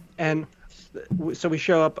 And so we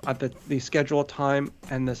show up at the scheduled time,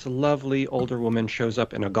 and this lovely older woman shows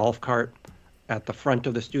up in a golf cart at the front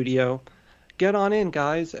of the studio. Get on in,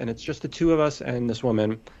 guys. And it's just the two of us and this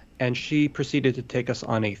woman. And she proceeded to take us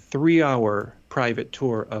on a 3-hour private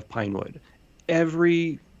tour of Pinewood.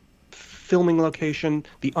 Every filming location,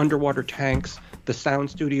 the underwater tanks, the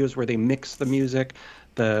sound studios where they mix the music,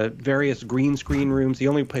 the various green screen rooms. The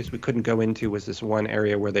only place we couldn't go into was this one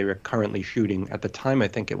area where they were currently shooting. At the time, I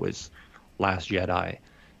think it was Last Jedi.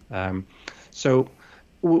 So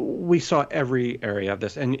we saw every area of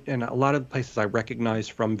this, and a lot of the places I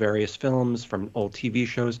recognized from various films, from old TV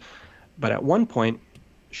shows. But at one point,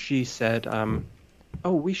 she said,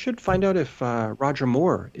 oh, we should find out if Roger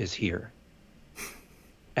Moore is here.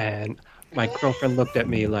 And my girlfriend looked at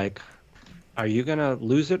me like, are you going to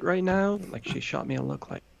lose it right now? Like, she shot me a look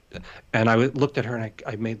like, and I looked at her and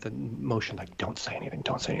I made the motion like, don't say anything.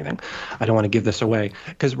 I don't want to give this away.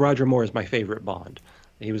 Because Roger Moore is my favorite Bond.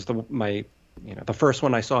 He was the first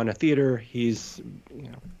one I saw in a theater. He's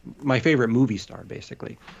my favorite movie star,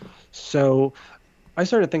 basically. So I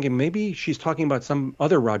started thinking maybe she's talking about some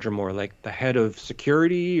other Roger Moore, like the head of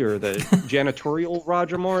security or the janitorial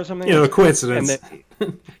Roger Moore or something. A coincidence.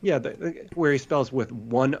 And where he spells with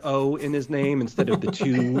one O in his name instead of the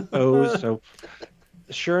two O's. So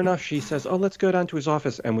sure enough, she says, oh, let's go down to his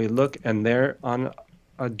office. And we look, and there on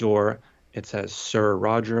a door, it says, Sir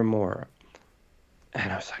Roger Moore.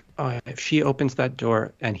 And I was like, oh, if she opens that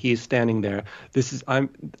door and he's standing there,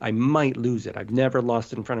 I might lose it. I've never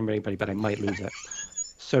lost it in front of anybody, but I might lose it.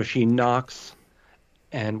 So she knocks,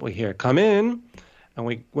 and we hear, come in. And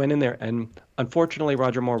we went in there, and unfortunately,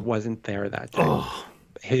 Roger Moore wasn't there that day. Oh.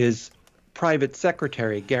 His private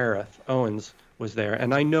secretary, Gareth Owens, was there,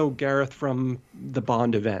 and I know Gareth from the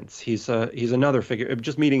Bond events. He's another figure.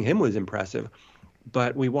 Just meeting him was impressive.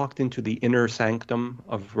 But we walked into the inner sanctum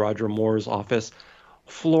of Roger Moore's office,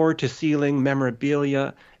 floor to ceiling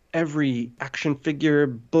memorabilia, every action figure,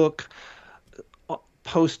 book,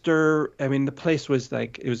 poster. I mean, the place was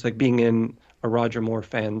like, it was like being in a Roger Moore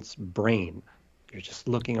fan's brain. You're just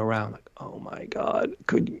looking around like, oh my God,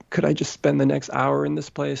 could I just spend the next hour in this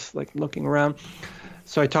place, like looking around?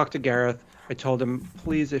 So I talked to Gareth. I told him,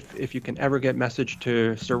 please, if you can ever get message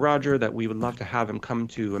to Sir Roger that we would love to have him come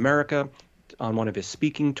to America on one of his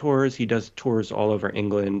speaking tours. He does tours all over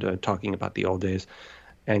England, talking about the old days.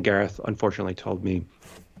 And Gareth, unfortunately, told me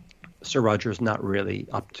Sir Roger's not really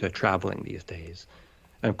up to traveling these days.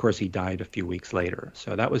 And, of course, he died a few weeks later.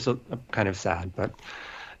 So that was a kind of sad. But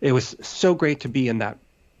it was so great to be in that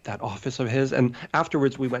office of his. And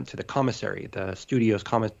afterwards, we went to the commissary, the studio's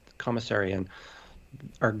commissary, and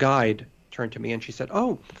our guide turned to me and she said,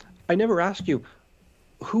 "Oh, I never asked you,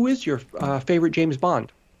 who is your favorite James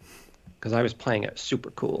Bond?" Because I was playing it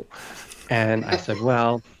super cool. And I said,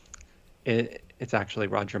 "Well, it's actually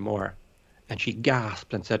Roger Moore." And she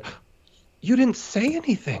gasped and said, "You didn't say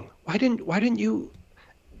anything. Why didn't you?"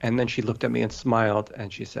 And then she looked at me and smiled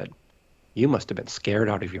and she said, "You must have been scared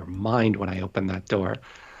out of your mind when I opened that door."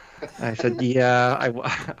 And I said, "Yeah,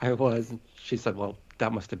 I was." She said, "Well,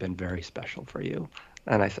 that must have been very special for you."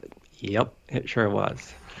 And I said, "Yep, it sure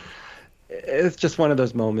was." It's just one of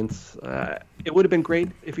those moments. It would have been great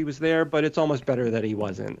if he was there, but it's almost better that he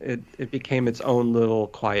wasn't. It became its own little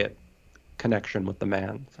quiet connection with the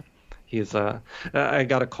man. So I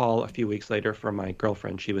got a call a few weeks later from my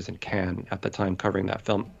girlfriend. She was in Cannes at the time covering that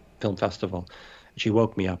film festival. She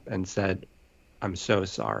woke me up and said, "I'm so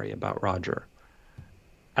sorry about Roger."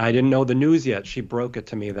 I didn't know the news yet. She broke it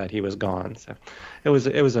to me that he was gone. So it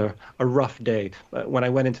was a rough day. But when I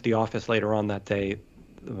went into the office later on that day,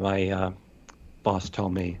 my boss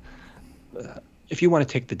told me, "If you want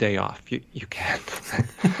to take the day off, you can."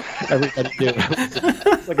 Everybody knew.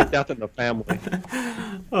 It's like a death in the family.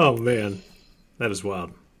 Oh man, that is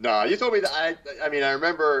wild. No, you told me that. I mean, I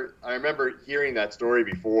remember hearing that story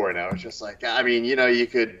before, and I was just like, I mean, you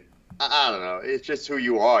could, I don't know, it's just who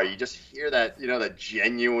you are. You just hear that, that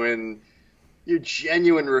genuine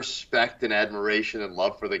respect and admiration and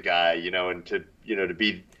love for the guy, and to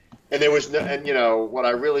be, and there was no, and what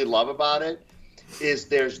I really love about it is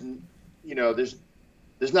there's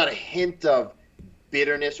not a hint of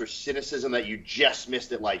bitterness or cynicism that you just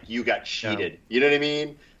missed it, like you got cheated. You know what I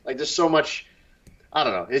mean? Like there's so much. I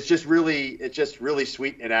don't know. It's just really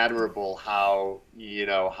sweet and admirable how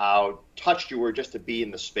touched you were just to be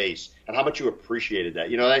in the space and how much you appreciated that.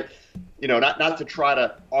 Not to try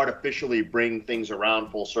to artificially bring things around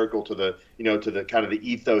full circle to the kind of the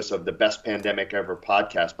ethos of the Best Pandemic Ever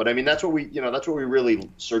podcast. But I mean, that's what we really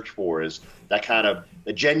search for, is that kind of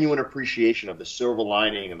the genuine appreciation of the silver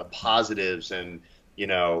lining and the positives, and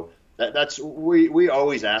that's we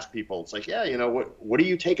always ask people. It's like, what are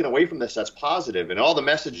you taking away from this that's positive? And all the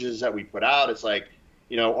messages that we put out, it's like,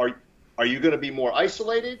 are you going to be more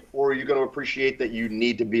isolated, or are you going to appreciate that you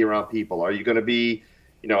need to be around people? Are you going to be,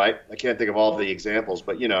 I can't think of all the examples,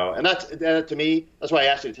 but and that to me, that's why I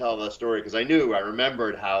asked you to tell the story, because I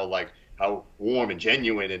remembered how warm and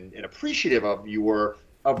genuine and appreciative of you were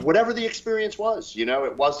of whatever the experience was.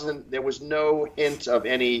 There was no hint of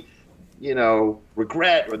any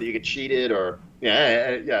regret, or that you get cheated, or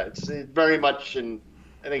it's very much in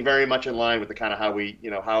line with the kind of how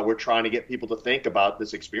how we're trying to get people to think about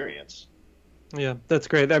this experience. Yeah, that's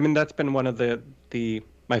great. I mean, that's been one of my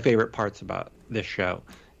favorite parts about this show,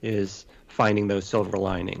 is finding those silver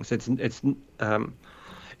linings. It's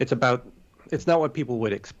not what people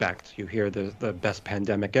would expect. You hear the best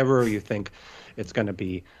pandemic ever, you think it's going to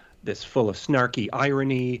be this full of snarky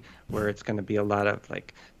irony, where it's going to be a lot of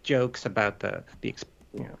jokes about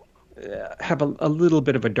have a little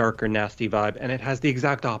bit of a darker, nasty vibe, and it has the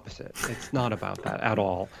exact opposite. It's not about that at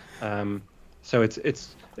all. So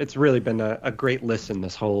it's really been a great listen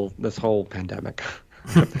this whole pandemic.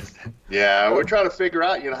 Yeah, we're trying to figure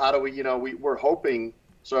out how do we're hoping.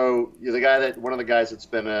 So one of the guys that's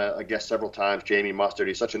been a guest several times, Jamie Mustard.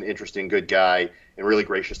 He's such an interesting, good guy, and really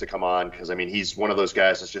gracious to come on, because I mean he's one of those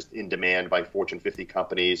guys that's just in demand by Fortune 50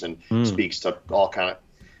 companies and speaks to all kind of.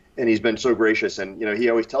 And he's been so gracious, and he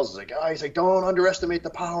always tells us he's like, don't underestimate the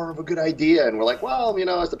power of a good idea. And we're like, well,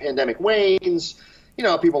 as the pandemic wanes,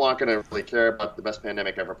 people aren't going to really care about the Best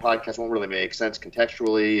Pandemic Ever podcast. Won't really make sense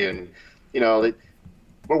contextually, and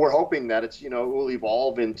but we're hoping that it's it will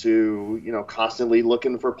evolve into constantly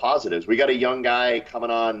looking for positives. We got a young guy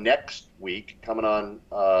coming on next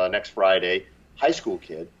Friday, high school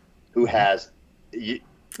kid who has you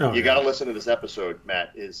got to listen to this episode,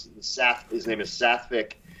 Matt. His name is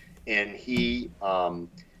Sathvik. And he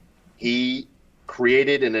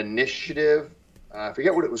created an initiative. I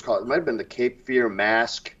forget what it was called. It might have been the Cape Fear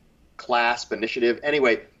Mask Clasp Initiative.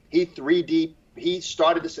 Anyway, he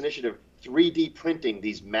started this initiative, 3D printing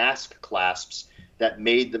these mask clasps that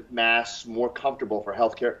made the masks more comfortable for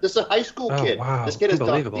healthcare. This is a high school kid. Wow. This kid has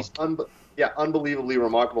done these unbelievably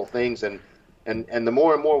remarkable things. And the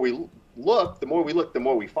more and more we look, the more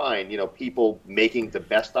we find, people making the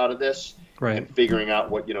best out of this. Right. And figuring out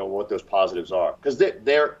what those positives are, because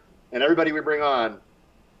they're and everybody we bring on,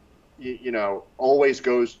 always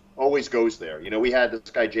goes there. We had this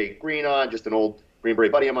guy Jay Green on, just an old Green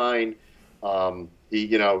Beret buddy of mine.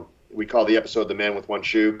 We call the episode "The Man with One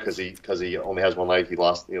Shoe" because he only has one leg. He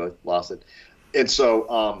lost it, and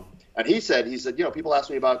so and he said people ask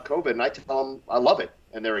me about COVID, and I tell them I love it.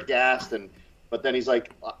 and they're aghast. But then he's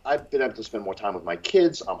like, I've been able to spend more time with my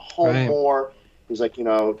kids. I'm home more. He's like,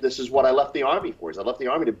 this is what I left the Army for. I left the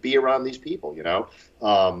Army to be around these people,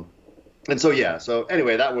 And so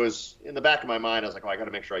anyway, that was in the back of my mind. I was like, I got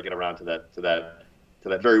to make sure I get around to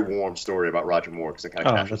that very warm story about Roger Moore, because it kind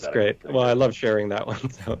of captures that's great. Well, I love sharing that one.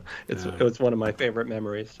 So it was one of my favorite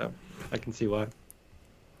memories. So I can see why.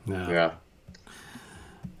 Yeah.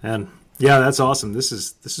 And that's awesome. This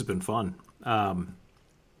has been fun.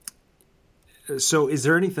 So is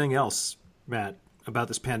there anything else, Matt, about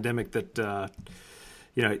this pandemic that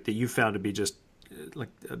that you found to be just like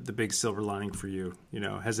the big silver lining for you?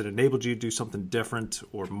 Has it enabled you to do something different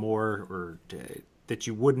or more, or that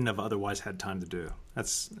you wouldn't have otherwise had time to do?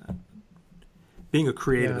 That's being a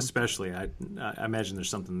creative, especially. I imagine there's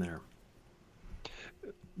something there.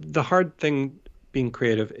 The hard thing being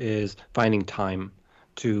creative is finding time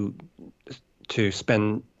to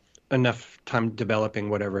spend enough time developing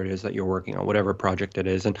whatever it is that you're working on, whatever project it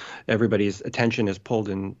is. And everybody's attention is pulled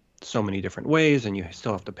in so many different ways, and you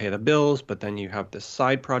still have to pay the bills, but then you have this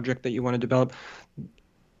side project that you want to develop.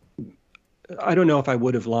 I don't know if I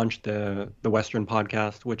would have launched the Western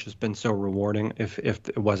podcast, which has been so rewarding, if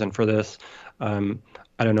it wasn't for this. I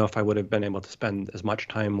don't know if I would have been able to spend as much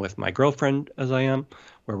time with my girlfriend as I am,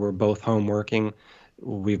 where we're both home working.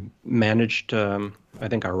 We've managed, I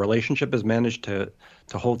think our relationship has managed to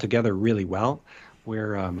hold together really well.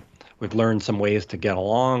 We've learned some ways to get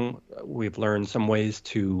along. We've learned some ways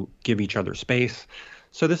to give each other space.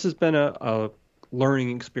 So this has been a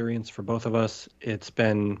learning experience for both of us. It's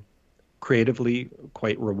been creatively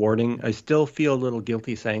quite rewarding. I still feel a little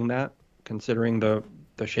guilty saying that, considering the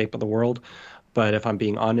shape of the world. But if I'm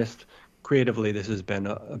being honest, creatively, this has been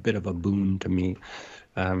a bit of a boon to me.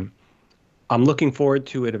 I'm looking forward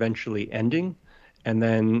to it eventually ending, and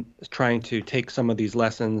then trying to take some of these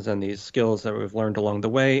lessons and these skills that we've learned along the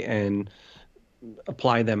way and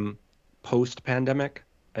apply them post-pandemic.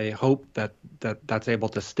 I hope that's able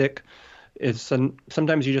to stick.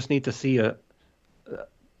 Sometimes you just need to see a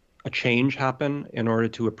change happen in order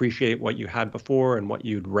to appreciate what you had before and what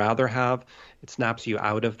you'd rather have. It snaps you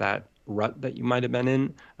out of that rut that you might have been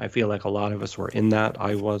in. I feel like a lot of us were in that.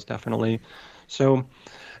 I was definitely. So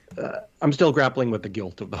I'm still grappling with the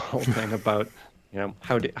guilt of the whole thing about,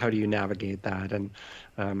 how do you navigate that? And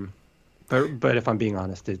but if I'm being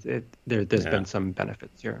honest, there's been some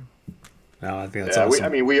benefits here. No, I think that's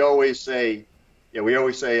awesome. We always say of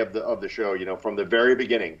the show, from the very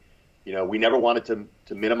beginning, we never wanted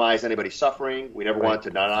to minimize anybody's suffering. We never wanted to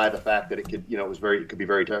deny the fact that it could, it could be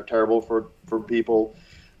very terrible for people.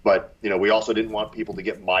 But we also didn't want people to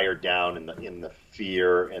get mired down in the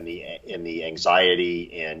fear and the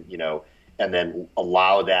anxiety, and then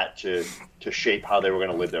allow that to shape how they were going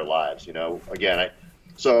to live their lives. Again,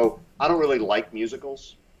 so I don't really like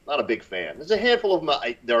musicals. Not a big fan. There's a handful of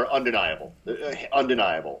them. They're undeniable.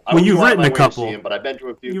 Undeniable. Well, you've written a couple, but I've been to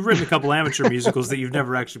a few. You've written a couple amateur musicals that you've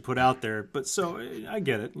never actually put out there. But so I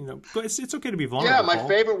get it. It's okay to be vulnerable. Yeah, my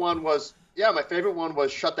favorite one was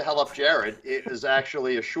 "Shut the Hell Up, Jared." It was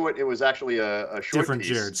actually a short. It was actually a short different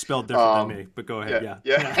piece. Jared, spelled different than me. But go ahead.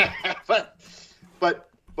 Yeah. but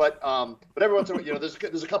every once in a while,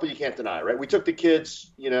 there's a couple you can't deny, right? We took the kids.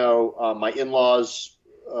 My in-laws.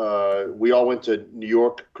 We all went to New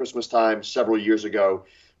York Christmas time several years ago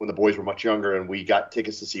when the boys were much younger, and we got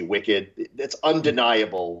tickets to see Wicked. It's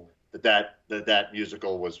undeniable that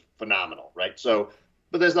musical was phenomenal, right? So,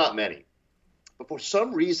 but there's not many. But for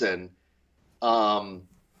some reason, the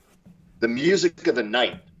music of the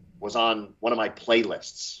night was on one of my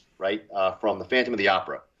playlists, right? From the Phantom of the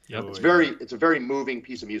Opera. Yep. It's a very moving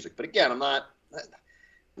piece of music. But again,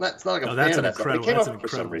 it's not like a fan of that stuff. It came up for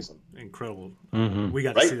some reason. Incredible. Mm-hmm. We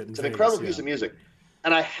got to see it in It's an Vegas, incredible piece of music.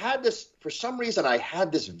 And I had this, for some reason, I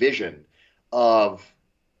had this vision of,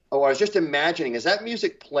 I was just imagining, as that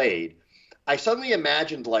music played, I suddenly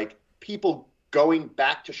imagined like people going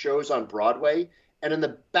back to shows on Broadway. And in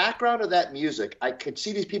the background of that music, I could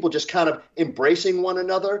see these people just kind of embracing one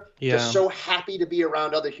another, just so happy to be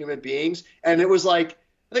around other human beings. And it was like,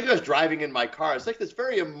 I think I was driving in my car. It's like this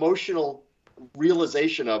very emotional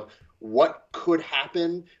realization of what could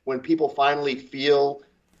happen when people finally feel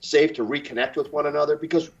safe to reconnect with one another,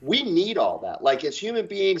 because we need all that. Like, as human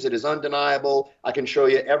beings, it is undeniable. I can show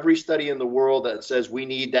you every study in the world that says we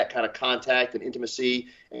need that kind of contact and intimacy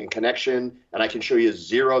and connection, and I can show you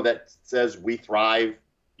zero that says we thrive,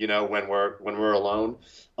 when we're alone.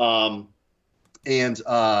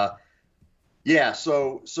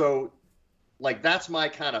 So like, that's my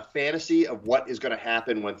kind of fantasy of what is going to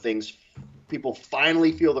happen when people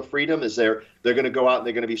finally feel the freedom. Is they're going to go out and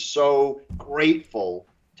they're going to be so grateful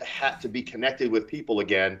to be connected with people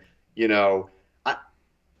again, you know,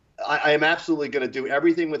 I am absolutely going to do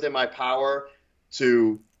everything within my power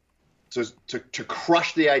to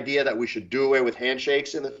crush the idea that we should do away with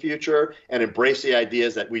handshakes in the future and embrace the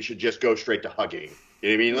ideas that we should just go straight to hugging.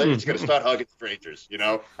 You know what I mean? It's going to start hugging strangers. You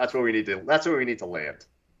know, that's where we need to land.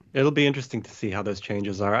 It'll be interesting to see how those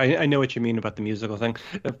changes are. I know what you mean about the musical thing.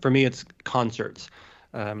 For me, it's concerts.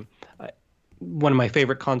 One of my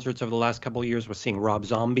favorite concerts over the last couple of years was seeing Rob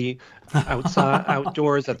Zombie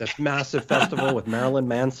outdoors at this massive festival with Marilyn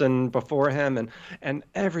Manson before him, and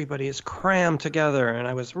everybody is crammed together, and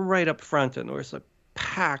I was right up front, and there was like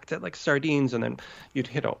packed at like sardines, and then you'd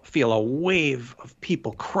feel a wave of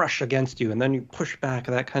people crush against you, and then you push back.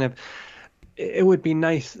 That kind of, it would be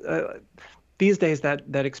nice. These days, that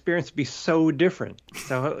experience would be so different.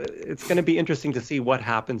 So it's going to be interesting to see what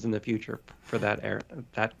happens in the future for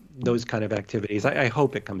those kind of activities. I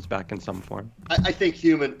hope it comes back in some form. I think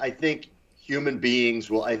human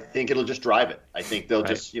beings will. I think it'll just drive it. I think they'll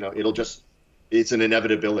just, it's an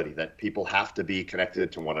inevitability that people have to be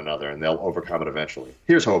connected to one another, and they'll overcome it eventually.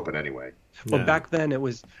 Here's hoping, anyway. Well, back then it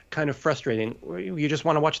was kind of frustrating. You just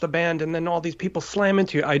want to watch the band, and then all these people slam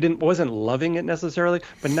into you. I wasn't loving it necessarily,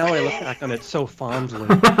 but now I look back on it so fondly.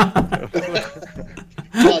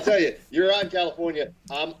 Well, I'll tell you, you're on California.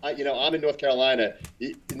 I'm in North Carolina.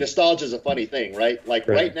 Nostalgia is a funny thing, right? Like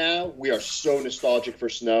right now, we are so nostalgic for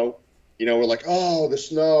snow. You know, we're like, oh, the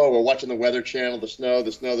snow. We're watching the Weather Channel, the snow.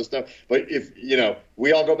 But if,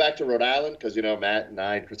 we all go back to Rhode Island, because, Matt and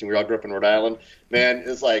I and Kristen, we all grew up in Rhode Island. Man,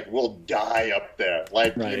 it's like, we'll die up there.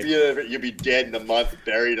 Like, you'll be dead in a month,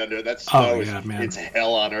 buried under that snow. Oh, yeah, man. It's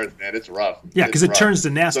hell on earth, man. It's rough. Yeah, because it turns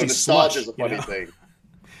to nasty slush. So nostalgia is a funny thing.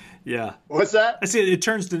 Yeah. What's that? I see. It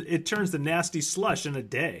turns to nasty slush in a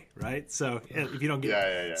day, right? So if you don't get,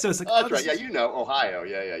 yeah. So it's like, that's right. Yeah, Ohio.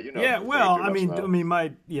 Yeah. Yeah. Well,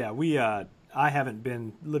 I haven't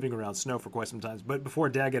been living around snow for quite some time, but before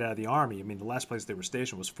Dad got out of the Army, the last place they were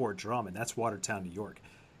stationed was Fort Drum, and that's Watertown, New York.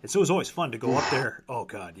 And so it was always fun to go up there. Oh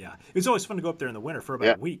God, yeah. It was always fun to go up there in the winter for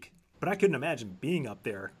about a week. But I couldn't imagine being up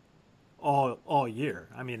there all year.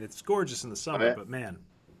 It's gorgeous in the summer, but man,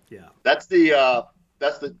 yeah. That's the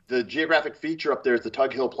geographic feature up there is the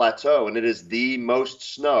Tug Hill Plateau, and it is the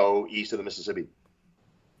most snow east of the Mississippi.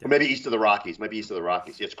 Or maybe east of the Rockies.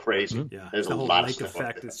 It's crazy. Mm-hmm. Yeah, there's the a whole lot lake of stuff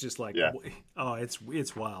effect. It's just like,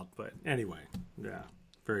 it's wild. But anyway, yeah,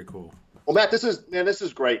 very cool. Well, Matt, this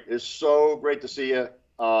is great. It's so great to see you,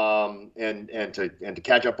 and to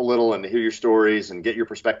catch up a little and to hear your stories and get your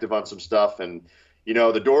perspective on some stuff. And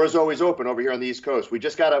the door is always open over here on the East Coast. We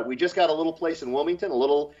just got a little place in Wilmington, a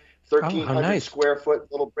little 1,300 square foot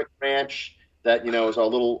little brick ranch that is our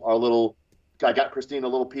little. I got Christine a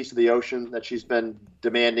little piece of the ocean that she's been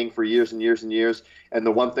demanding for years and years and years. And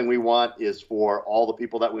the one thing we want is for all the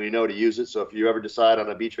people that we know to use it. So if you ever decide on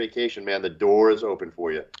a beach vacation, man, the door is open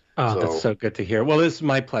for you. Oh, that's so good to hear. Well, this is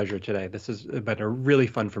my pleasure today. This has been really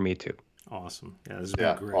fun for me too. Awesome. Yeah, this has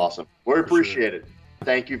been great. Awesome. We appreciate it.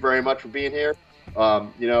 Thank you very much for being here.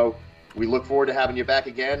 We look forward to having you back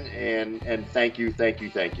again. And thank you.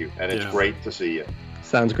 And it's great to see you.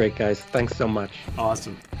 Sounds great, guys. Thanks so much.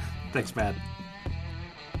 Awesome. Thanks, Matt.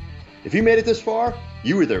 If you made it this far,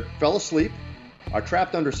 you either fell asleep, are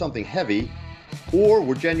trapped under something heavy, or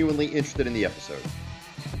were genuinely interested in the episode.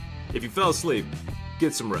 If you fell asleep,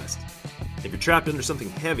 get some rest. If you're trapped under something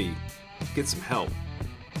heavy, get some help.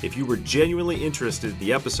 If you were genuinely interested in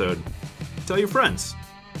the episode, tell your friends.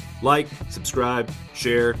 Like, subscribe,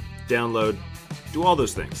 share, download, do all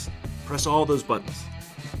those things. Press all those buttons.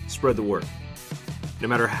 Spread the word. No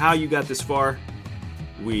matter how you got this far,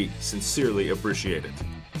 we sincerely appreciate it.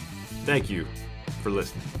 Thank you for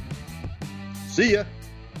listening. See ya.